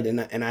untied,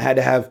 and I had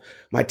to have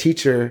my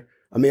teacher,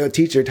 a male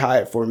teacher, tie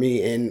it for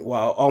me. And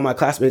while all my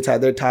classmates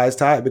had their ties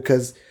tied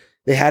because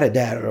they had a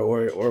dad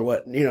or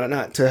what,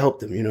 not to help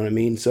them, you know what I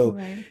mean? So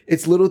right.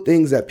 It's little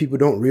things that people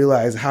don't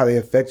realize how they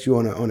affect you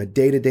on a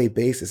day-to-day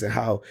basis, and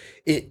how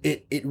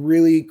it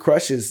really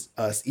crushes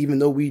us, even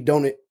though we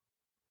don't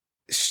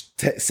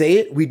say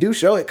it. We do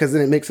show it, because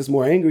then it makes us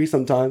more angry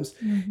sometimes.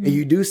 And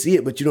you do see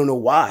it, but you don't know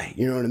why,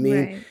 you know what I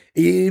mean? Right.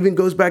 It even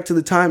goes back to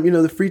the time,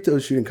 the free throw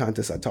shooting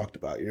contest I talked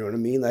about, you know what I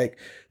mean? Like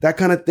that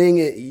kind of thing,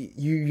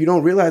 you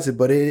don't realize it,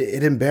 but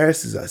it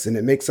embarrasses us, and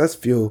it makes us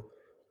feel,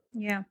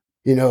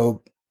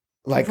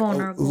 like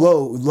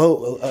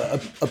low,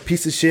 a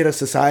piece of shit of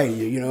society,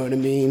 you know what I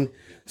mean?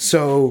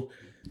 So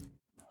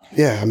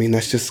yeah, I mean,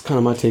 that's just kind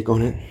of my take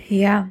on it.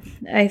 Yeah,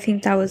 I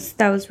think that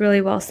was really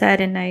well said,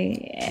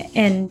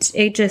 and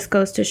it just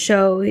goes to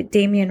show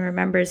Damien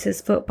remembers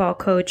his football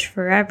coach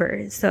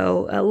forever.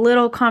 So a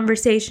little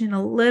conversation,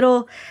 a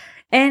little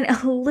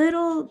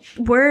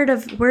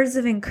words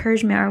of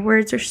encouragement. Our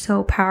words are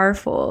so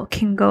powerful,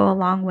 can go a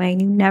long way.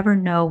 You never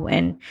know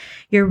when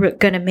you're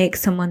gonna make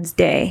someone's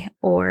day,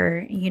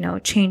 or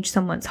change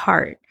someone's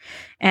heart.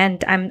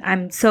 And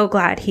I'm so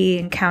glad he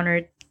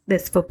encountered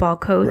this football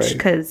coach,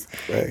 because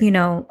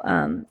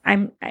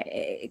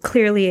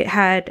clearly it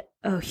had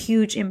a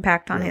huge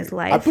impact on his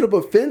life. I put up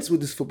a fence with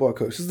this football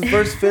coach. This is the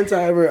first fence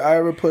I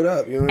ever put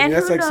up. You know what I mean?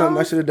 That's like something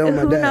I should have done with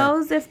my dad. Who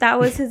knows if that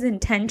was his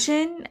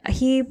intention?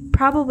 He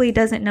probably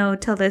doesn't know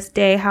till this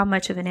day how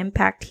much of an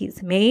impact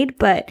he's made.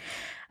 But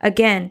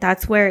again,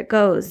 that's where it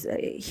goes.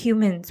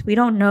 Humans, we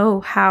don't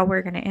know how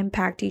we're going to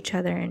impact each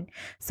other. And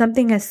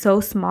something as so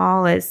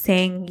small as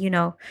saying,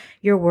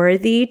 you're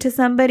worthy to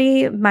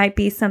somebody might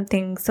be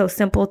something so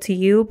simple to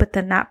you, but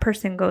then that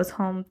person goes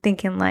home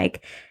thinking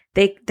like,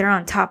 they're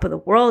on top of the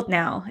world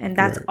now, and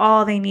that's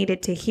all they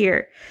needed to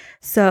hear.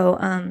 So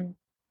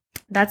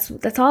that's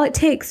all it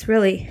takes,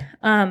 really.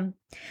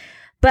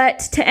 But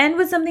to end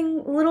with something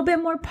a little bit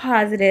more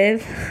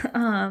positive,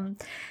 one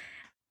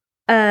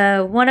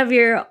of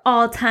your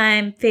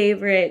all-time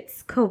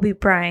favorites, Kobe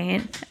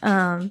Bryant,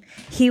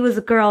 he was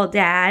a girl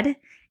dad,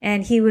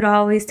 and he would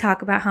always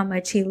talk about how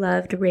much he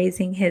loved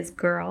raising his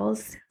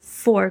girls,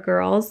 4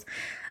 girls.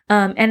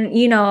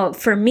 And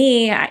for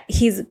me,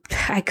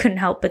 I couldn't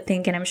help but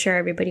think, and I'm sure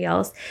everybody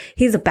else,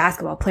 he's a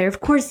basketball player. Of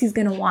course, he's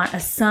going to want a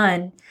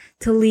son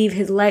to lead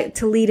his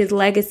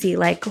legacy.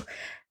 Like,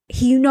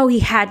 he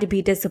had to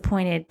be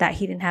disappointed that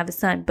he didn't have a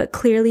son, but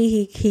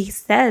clearly he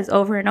says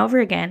over and over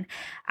again,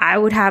 I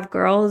would have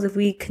girls if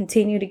we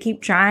continue to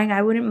keep trying.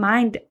 I wouldn't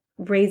mind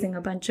raising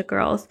a bunch of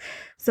girls.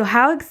 So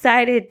how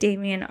excited,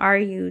 Damien, are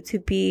you to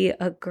be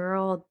a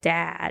girl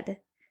dad?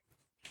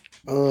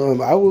 I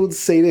will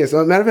say this.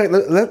 Matter of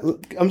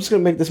fact, I'm just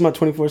gonna make this my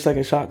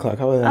 24-second shot clock.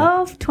 How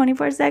about that?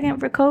 24-second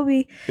for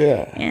Kobe.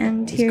 Yeah.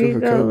 And here you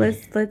go.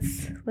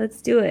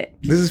 Let's do it.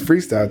 This is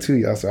freestyle too,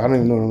 y'all. So I don't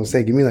even know what I'm gonna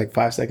say. Give me like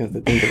 5 seconds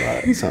to think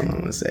about something I'm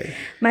gonna say.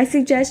 My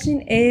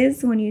suggestion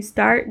is when you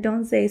start,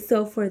 don't say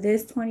so for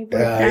this 24.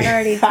 That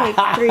already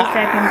takes 3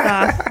 seconds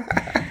off.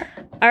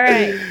 All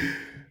right.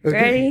 Okay.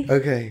 Ready?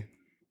 Okay.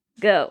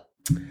 Go.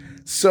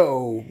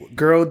 So,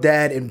 girl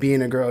dad and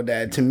being a girl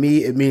dad, to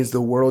me, it means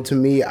the world to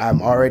me.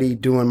 I'm already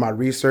doing my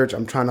research.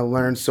 I'm trying to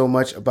learn so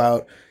much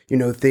about,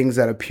 things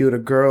that appeal to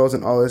girls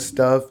and all this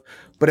stuff.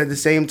 But at the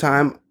same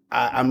time,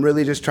 I'm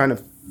really just trying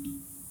to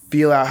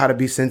feel out how to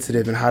be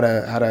sensitive and how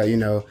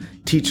to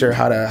teach her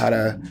how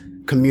to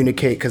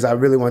communicate, because I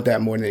really want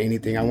that more than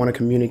anything. I want to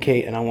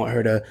communicate, and I want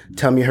her to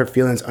tell me her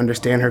feelings,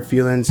 understand her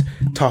feelings,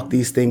 talk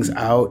these things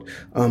out.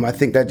 I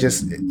think that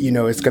just,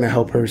 it's going to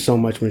help her so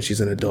much when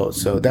she's an adult.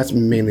 So that's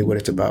mainly what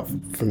it's about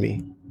for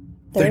me.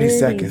 30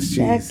 seconds.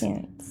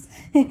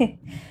 Jeez.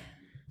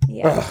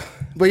 Yeah.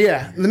 But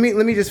yeah, let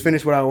me just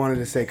finish what I wanted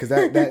to say, because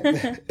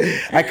that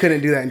I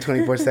couldn't do that in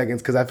 24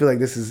 seconds, because I feel like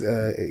this is,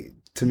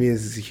 to me,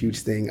 this is a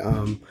huge thing.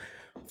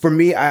 For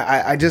me,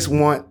 I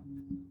want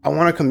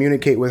to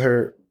communicate with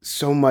her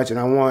so much, and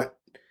I want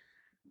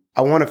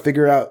to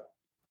figure out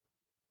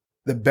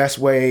the best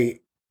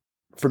way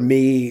for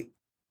me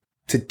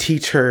to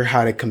teach her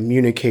how to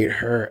communicate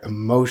her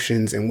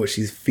emotions and what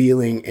she's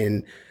feeling,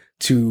 and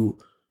to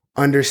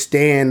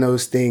understand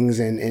those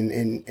things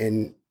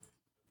and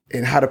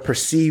how to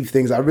perceive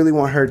things. I really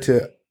want her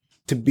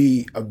to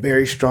be a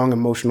very strong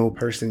emotional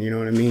person, you know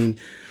what I mean?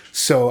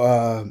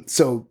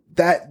 So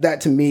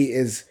that to me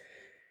is,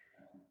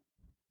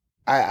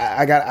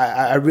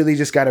 I really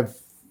just got to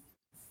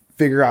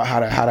figure out how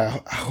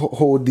to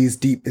hold these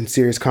deep and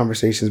serious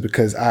conversations,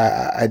 because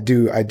I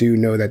do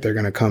know that they're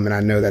gonna come, and I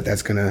know that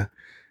that's gonna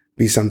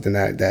be something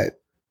that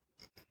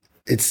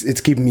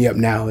it's keeping me up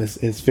now,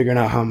 is figuring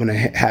out how I'm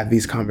gonna have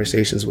these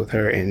conversations with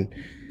her, and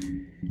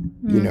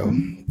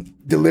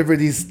deliver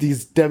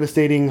these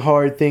devastating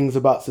hard things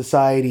about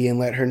society, and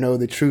let her know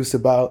the truths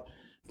about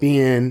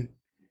being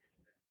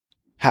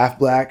half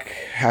Black,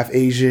 half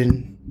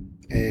Asian,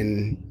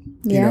 and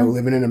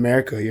living in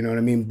America, you know what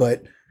I mean?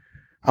 But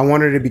I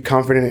want her to be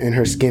confident in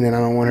her skin, and I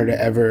don't want her to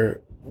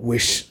ever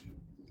wish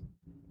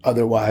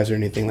otherwise or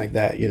anything like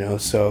that,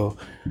 So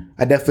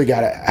I definitely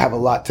got to have a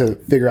lot to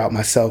figure out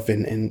myself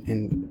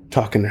in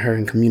talking to her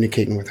and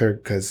communicating with her,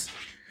 because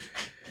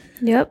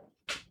we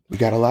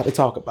got a lot to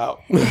talk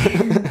about.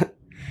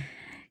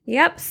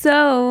 Yep.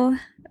 So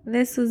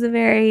this was a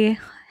very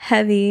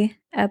heavy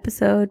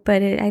episode,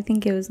 but I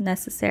think it was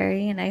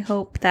necessary, and I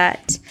hope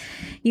that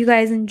you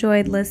guys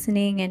enjoyed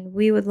listening, and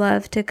we would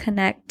love to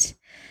connect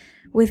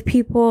with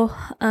people,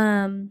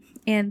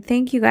 and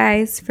thank you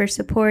guys for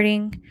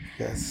supporting.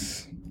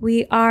 Yes.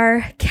 We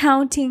are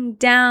counting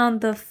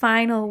down the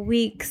final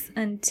weeks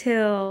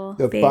until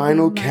the Baby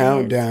final Maya's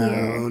countdown,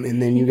 here.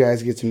 and then you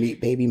guys get to meet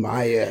Baby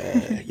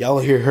Maya. Y'all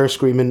will hear her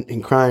screaming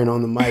and crying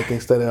on the mic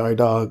instead of our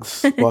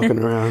dogs walking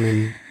around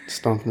and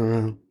stomping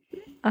around.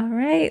 All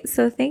right,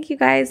 so thank you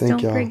guys.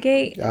 Don't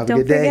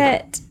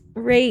forget,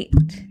 rate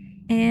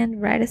and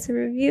write us a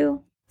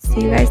review.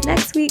 See you guys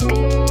next week.